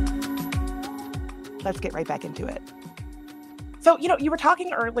 Let's get right back into it. So, you were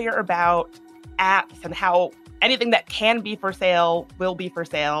talking earlier about apps and how anything that can be for sale will be for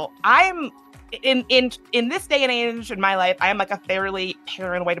sale. I'm in this day and age in my life, I am like a fairly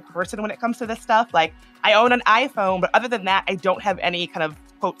paranoid person when it comes to this stuff. Like, I own an iPhone, but other than that, I don't have any kind of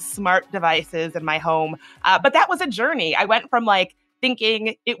quote smart devices in my home. But that was a journey. I went from like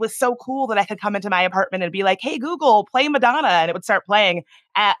thinking it was so cool that I could come into my apartment and be like, hey, Google, play Madonna, and it would start playing.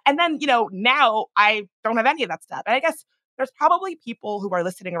 And then, now I don't have any of that stuff. And I guess there's probably people who are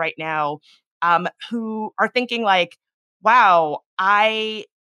listening right now who are thinking like, wow, I,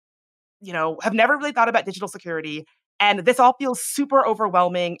 have never really thought about digital security. And this all feels super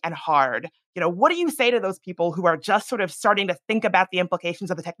overwhelming and hard. What do you say to those people who are just sort of starting to think about the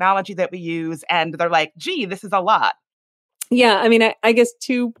implications of the technology that we use? And they're like, gee, this is a lot. Yeah, I mean, I guess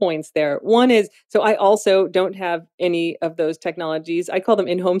 2 points there. One is, so I also don't have any of those technologies. I call them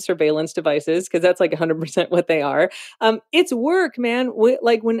in-home surveillance devices because that's like 100% what they are. It's work, man.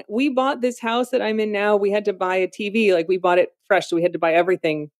 Like when we bought this house that I'm in now, we had to buy a TV. Like we bought it fresh, so we had to buy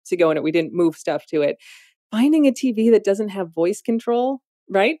everything to go in it. We didn't move stuff to it. Finding a TV that doesn't have voice control,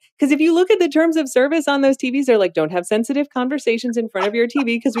 right? Because if you look at the terms of service on those TVs, they're like, don't have sensitive conversations in front of your TV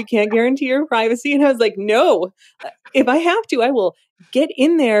because we can't guarantee your privacy. And I was like, no, if I have to, I will get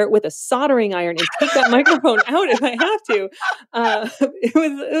in there with a soldering iron and take that microphone out if I have to. It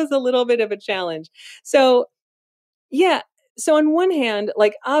was a little bit of a challenge. So yeah. So on one hand,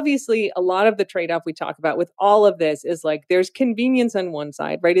 like obviously a lot of the trade-off we talk about with all of this is like, there's convenience on one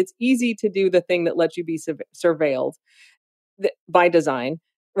side, right? It's easy to do the thing that lets you be surveilled by design,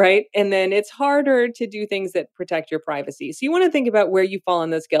 right? And then it's harder to do things that protect your privacy. So you want to think about where you fall on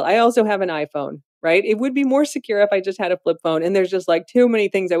the scale. I also have an iPhone, right? It would be more secure if I just had a flip phone. And there's just like too many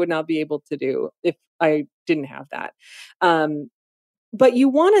things I would not be able to do if I didn't have that. But you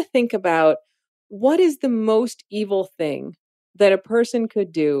want to think about what is the most evil thing that a person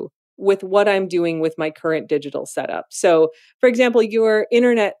could do with what I'm doing with my current digital setup. So for example, your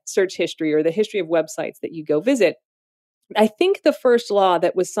internet search history or the history of websites that you go visit. I think the first law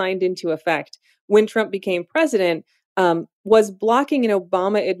that was signed into effect when Trump became president was blocking an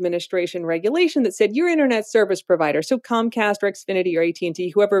Obama administration regulation that said your internet service provider, so Comcast or Xfinity or AT&T,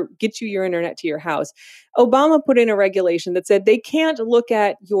 whoever gets you your internet to your house, Obama put in a regulation that said they can't look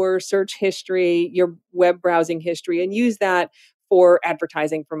at your search history, your web browsing history, and use that for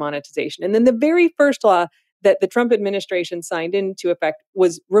advertising for monetization. And then the very first law that the Trump administration signed into effect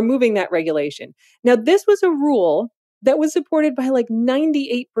was removing that regulation. Now, this was a rule that was supported by like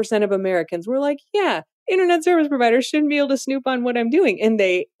 98% of Americans. We're like, yeah, internet service providers shouldn't be able to snoop on what I'm doing. And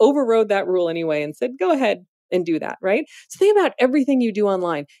they overrode that rule anyway and said, go ahead and do that, right? So think about everything you do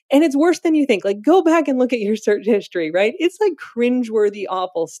online. And it's worse than you think. Like, go back and look at your search history, right? It's like cringeworthy,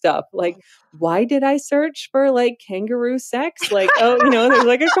 awful stuff. Like, why did I search for like kangaroo sex? Like, oh, there's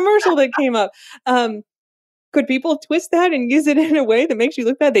like a commercial that came up. Could people twist that and use it in a way that makes you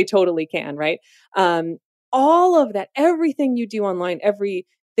look bad? They totally can, right? All of that, everything you do online,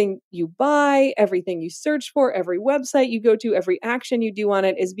 everything you buy, everything you search for, every website you go to, every action you do on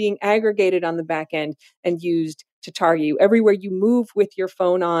it is being aggregated on the back end and used to target you. Everywhere you move with your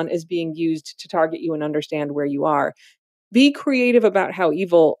phone on is being used to target you and understand where you are. Be creative about how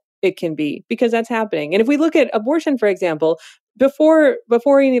evil it can be, because that's happening. And if we look at abortion, for example, before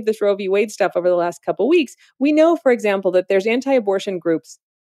any of this Roe v. Wade stuff over the last couple of weeks, we know, for example, that there's anti-abortion groups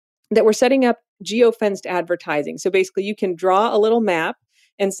that were setting up geofenced advertising. So basically, you can draw a little map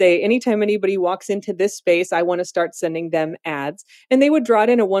and say, anytime anybody walks into this space, I want to start sending them ads. And they would draw it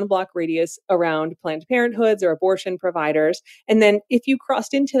in a 1-block radius around Planned Parenthoods or abortion providers. And then if you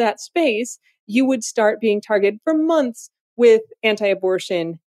crossed into that space, you would start being targeted for months with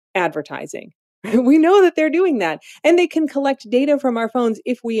anti-abortion advertising. We know that they're doing that, and they can collect data from our phones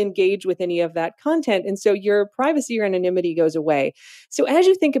if we engage with any of that content. And so your privacy or anonymity goes away. So as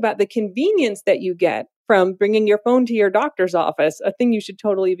you think about the convenience that you get from bringing your phone to your doctor's office, a thing you should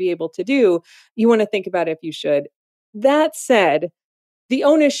totally be able to do, you want to think about if you should. That said, the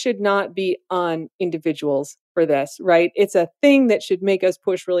onus should not be on individuals for this, right? It's a thing that should make us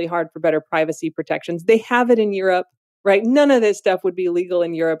push really hard for better privacy protections. They have it in Europe, right? None of this stuff would be legal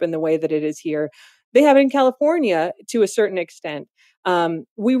in Europe in the way that it is here. They have it in California to a certain extent.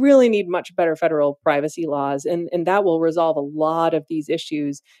 We really need much better federal privacy laws, and that will resolve a lot of these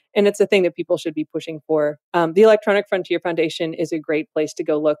issues. And it's a thing that people should be pushing for. The Electronic Frontier Foundation is a great place to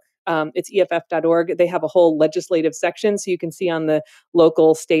go look. It's EFF.org. They have a whole legislative section, so you can see on the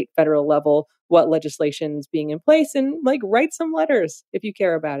local, state, federal level what legislation is being in place, and write some letters if you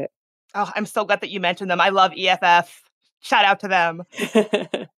care about it. Oh, I'm so glad that you mentioned them. I love EFF. Shout out to them.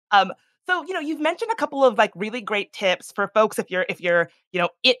 So, you've mentioned a couple of really great tips for folks if you're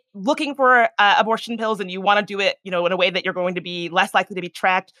looking for abortion pills and you want to do it, in a way that you're going to be less likely to be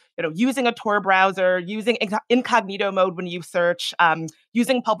tracked, using a Tor browser, using incognito mode when you search,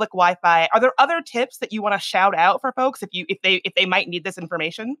 using public Wi-Fi. Are there other tips that you want to shout out for folks if they might need this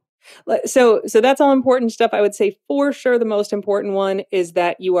information? So that's all important stuff. I would say for sure the most important one is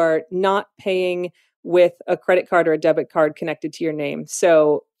that you are not paying with a credit card or a debit card connected to your name.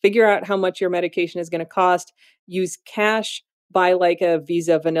 So figure out how much your medication is going to cost. Use cash, buy a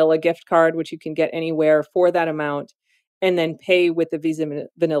Visa Vanilla gift card, which you can get anywhere for that amount, and then pay with the Visa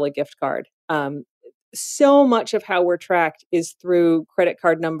Vanilla gift card. So much of how we're tracked is through credit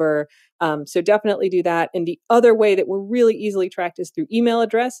card number. So definitely do that. And the other way that we're really easily tracked is through email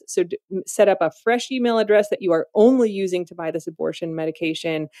address. So set up a fresh email address that you are only using to buy this abortion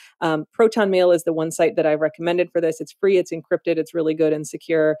medication. Proton Mail is the one site that I recommended for this. It's free, it's encrypted, it's really good and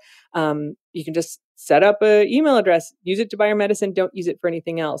secure. You can just set up an email address, use it to buy your medicine, don't use it for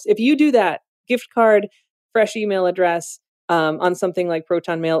anything else. If you do that, gift card, fresh email address on something like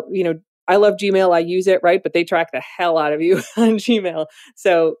Proton Mail, I love Gmail. I use it, right? But they track the hell out of you on Gmail.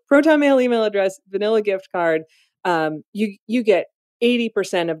 So Proton Mail email address, vanilla gift card, you get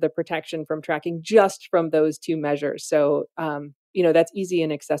 80% of the protection from tracking just from those two measures. So, that's easy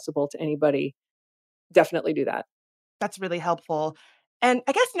and accessible to anybody. Definitely do that. That's really helpful. And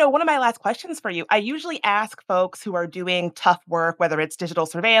I guess, one of my last questions for you, I usually ask folks who are doing tough work, whether it's digital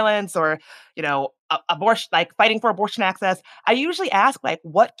surveillance or, abortion, fighting for abortion access. I usually ask,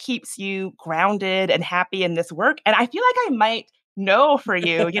 what keeps you grounded and happy in this work? And I feel like I might know for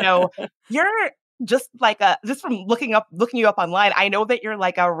you, you're just just from looking you up online, I know that you're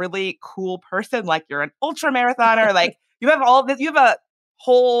a really cool person. You're an ultra marathoner, you have all this, you have a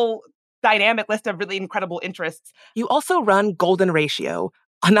whole dynamic list of really incredible interests. You also run Golden Ratio,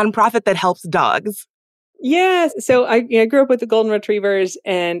 a nonprofit that helps dogs. Yes. So I grew up with the Golden Retrievers,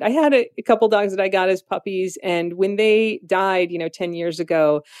 and I had a couple dogs that I got as puppies. And when they died, 10 years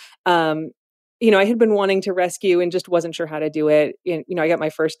ago, I had been wanting to rescue and just wasn't sure how to do it. And, I got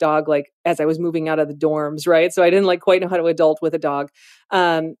my first dog as I was moving out of the dorms, right? So I didn't quite know how to adult with a dog.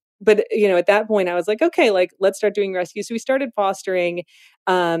 But, at that point I was okay, let's start doing rescue. So we started fostering,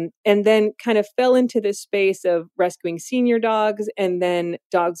 and then kind of fell into this space of rescuing senior dogs and then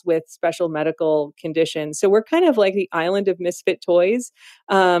dogs with special medical conditions. So we're kind of like the island of misfit toys.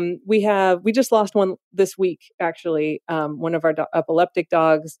 We just lost one this week, actually, one of our epileptic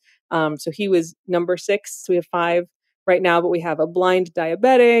dogs. So he was number 6. So we have 5 right now, but we have a blind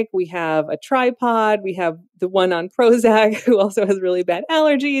diabetic, we have a tripod, we have the one on Prozac who also has really bad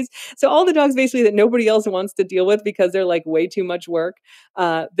allergies. So all the dogs basically that nobody else wants to deal with because they're way too much work,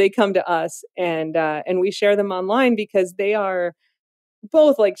 they come to us, and we share them online because they are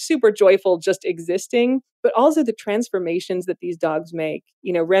both super joyful just existing, but also the transformations that these dogs make.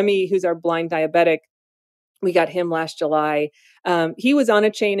 Remy, who's our blind diabetic, we got him last July. He was on a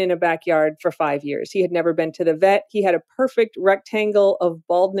chain in a backyard for 5 years. He had never been to the vet. He had a perfect rectangle of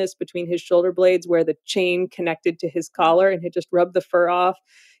baldness between his shoulder blades where the chain connected to his collar and had just rubbed the fur off.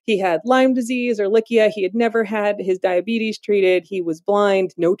 He had Lyme disease or Ehrlichia. He had never had his diabetes treated. He was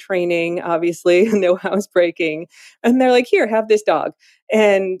blind, no training, obviously, no housebreaking. And they're like, here, have this dog.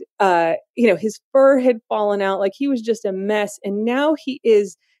 And, his fur had fallen out. Like, he was just a mess. And now he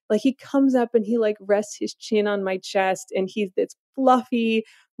is like, he comes up and he like rests his chin on my chest, and he's this fluffy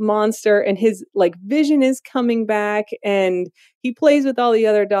monster, and his like vision is coming back, and he plays with all the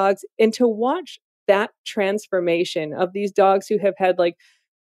other dogs. And to watch that transformation of these dogs who have had like,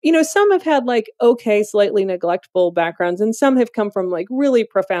 some have had like, okay, slightly neglectful backgrounds, and some have come from like really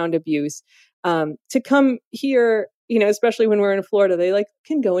profound abuse, to come here, especially when we're in Florida, they like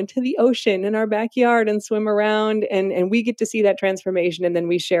can go into the ocean in our backyard and swim around, and we get to see that transformation, and then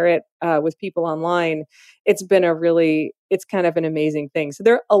we share it with people online. It's kind of an amazing thing. So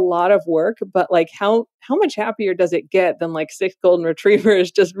there's a lot of work, but like how much happier does it get than like 6 golden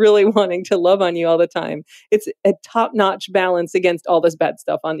retrievers just really wanting to love on you all the time? It's a top-notch balance against all this bad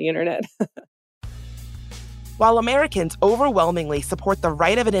stuff on the internet. While Americans overwhelmingly support the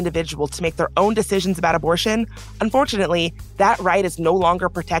right of an individual to make their own decisions about abortion, unfortunately, that right is no longer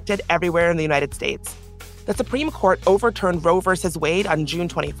protected everywhere in the United States. The Supreme Court overturned Roe v. Wade on June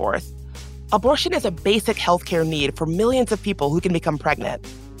 24th. Abortion is a basic healthcare need for millions of people who can become pregnant,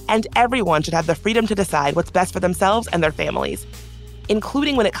 and everyone should have the freedom to decide what's best for themselves and their families,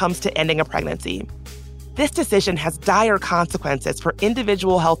 including when it comes to ending a pregnancy. This decision has dire consequences for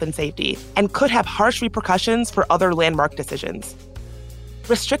individual health and safety and could have harsh repercussions for other landmark decisions.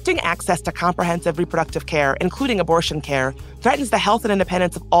 Restricting access to comprehensive reproductive care, including abortion care, threatens the health and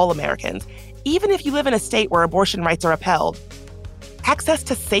independence of all Americans, even if you live in a state where abortion rights are upheld. Access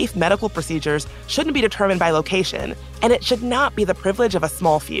to safe medical procedures shouldn't be determined by location, and it should not be the privilege of a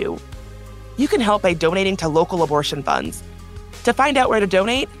small few. You can help by donating to local abortion funds. To find out where to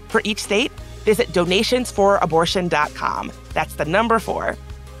donate for each state, visit donationsforabortion.com. That's the number 4.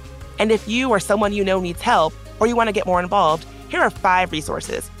 And if you or someone you know needs help, or you want to get more involved, here are 5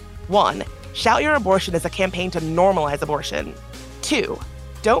 resources. 1. Shout Your Abortion is a campaign to normalize abortion. 2.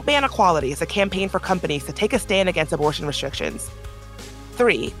 Don't Ban Equality is a campaign for companies to take a stand against abortion restrictions.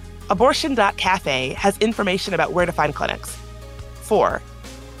 3. Abortion.cafe has information about where to find clinics. 4.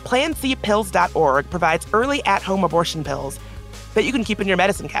 PlanCpills.org provides early at-home abortion pills that you can keep in your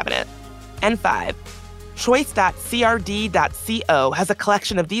medicine cabinet. And 5. Choice.crd.co has a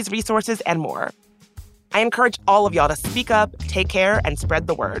collection of these resources and more. I encourage all of y'all to speak up, take care, and spread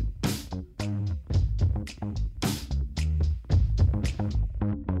the word.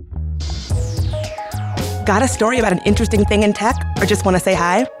 Got a story about an interesting thing in tech, or just want to say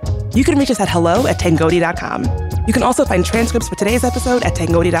hi? You can reach us at hello@tangoti.com. You can also find transcripts for today's episode at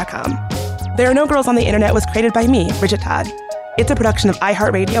tangoti.com. There Are No Girls on the Internet was created by me, Bridget Todd. It's a production of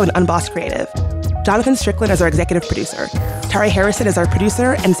iHeartRadio and Unbossed Creative. Jonathan Strickland is our executive producer. Tari Harrison is our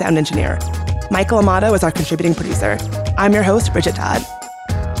producer and sound engineer. Michael Amato is our contributing producer. I'm your host, Bridget Todd.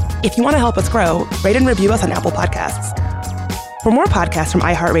 If you want to help us grow, rate and review us on Apple Podcasts. For more podcasts from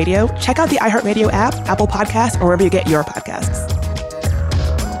iHeartRadio, check out the iHeartRadio app, Apple Podcasts, or wherever you get your podcasts.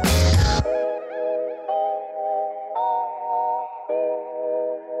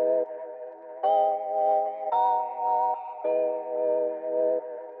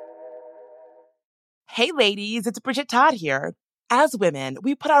 Hey ladies, it's Bridget Todd here. As women,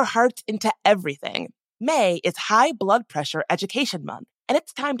 we put our hearts into everything. May is High Blood Pressure Education Month, and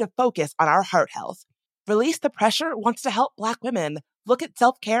it's time to focus on our heart health. Release the Pressure wants to help Black women look at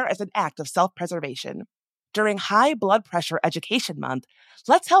self-care as an act of self-preservation. During High Blood Pressure Education Month,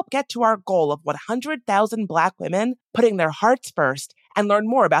 let's help get to our goal of 100,000 Black women putting their hearts first and learn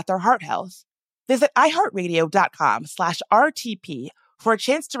more about their heart health. Visit iHeartRadio.com/RTP for a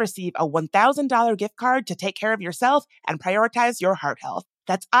chance to receive a $1,000 gift card to take care of yourself and prioritize your heart health.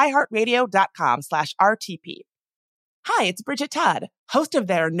 That's iHeartRadio.com/RTP. Hi, it's Bridget Todd, host of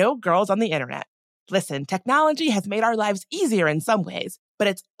There Are No Girls on the Internet. Listen, technology has made our lives easier in some ways, but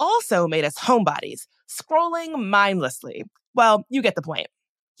it's also made us homebodies, scrolling mindlessly. Well, you get the point.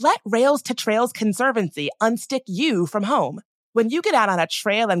 Let Rails to Trails Conservancy unstick you from home. When you get out on a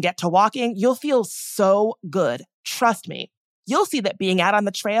trail and get to walking, you'll feel so good. Trust me. You'll see that being out on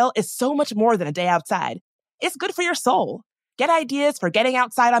the trail is so much more than a day outside. It's good for your soul. Get ideas for getting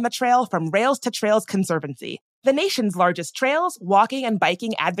outside on the trail from Rails to Trails Conservancy, the nation's largest trails, walking, and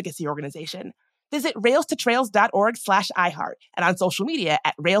biking advocacy organization. Visit railstotrails.org/iHeart and on social media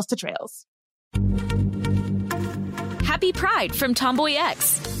at Rails to Trails. Happy Pride from Tomboy X,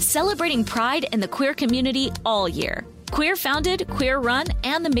 celebrating pride and the queer community all year. Queer founded, queer run,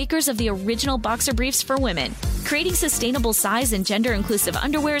 and the makers of the original boxer briefs for women, creating sustainable size and gender inclusive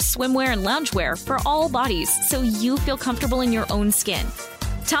underwear, swimwear, and loungewear for all bodies so you feel comfortable in your own skin.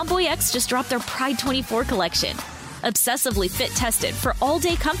 Tomboy X just dropped their Pride 24 collection. Obsessively fit tested for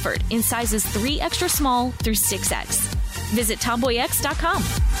all-day comfort in sizes 3 extra small through 6X. Visit tomboyx.com.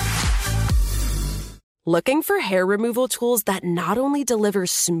 Looking for hair removal tools that not only deliver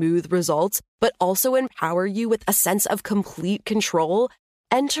smooth results, but also empower you with a sense of complete control?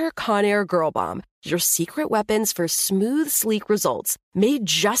 Enter Conair Girl Bomb, your secret weapons for smooth, sleek results, made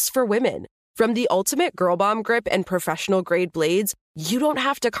just for women. From the ultimate Girl Bomb grip and professional-grade blades, you don't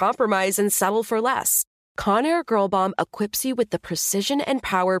have to compromise and settle for less. Conair Girl Bomb equips you with the precision and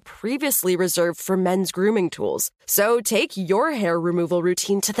power previously reserved for men's grooming tools. So take your hair removal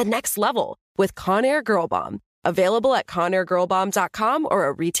routine to the next level with Conair Girl Bomb. Available at ConairGirlBomb.com or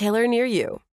a retailer near you.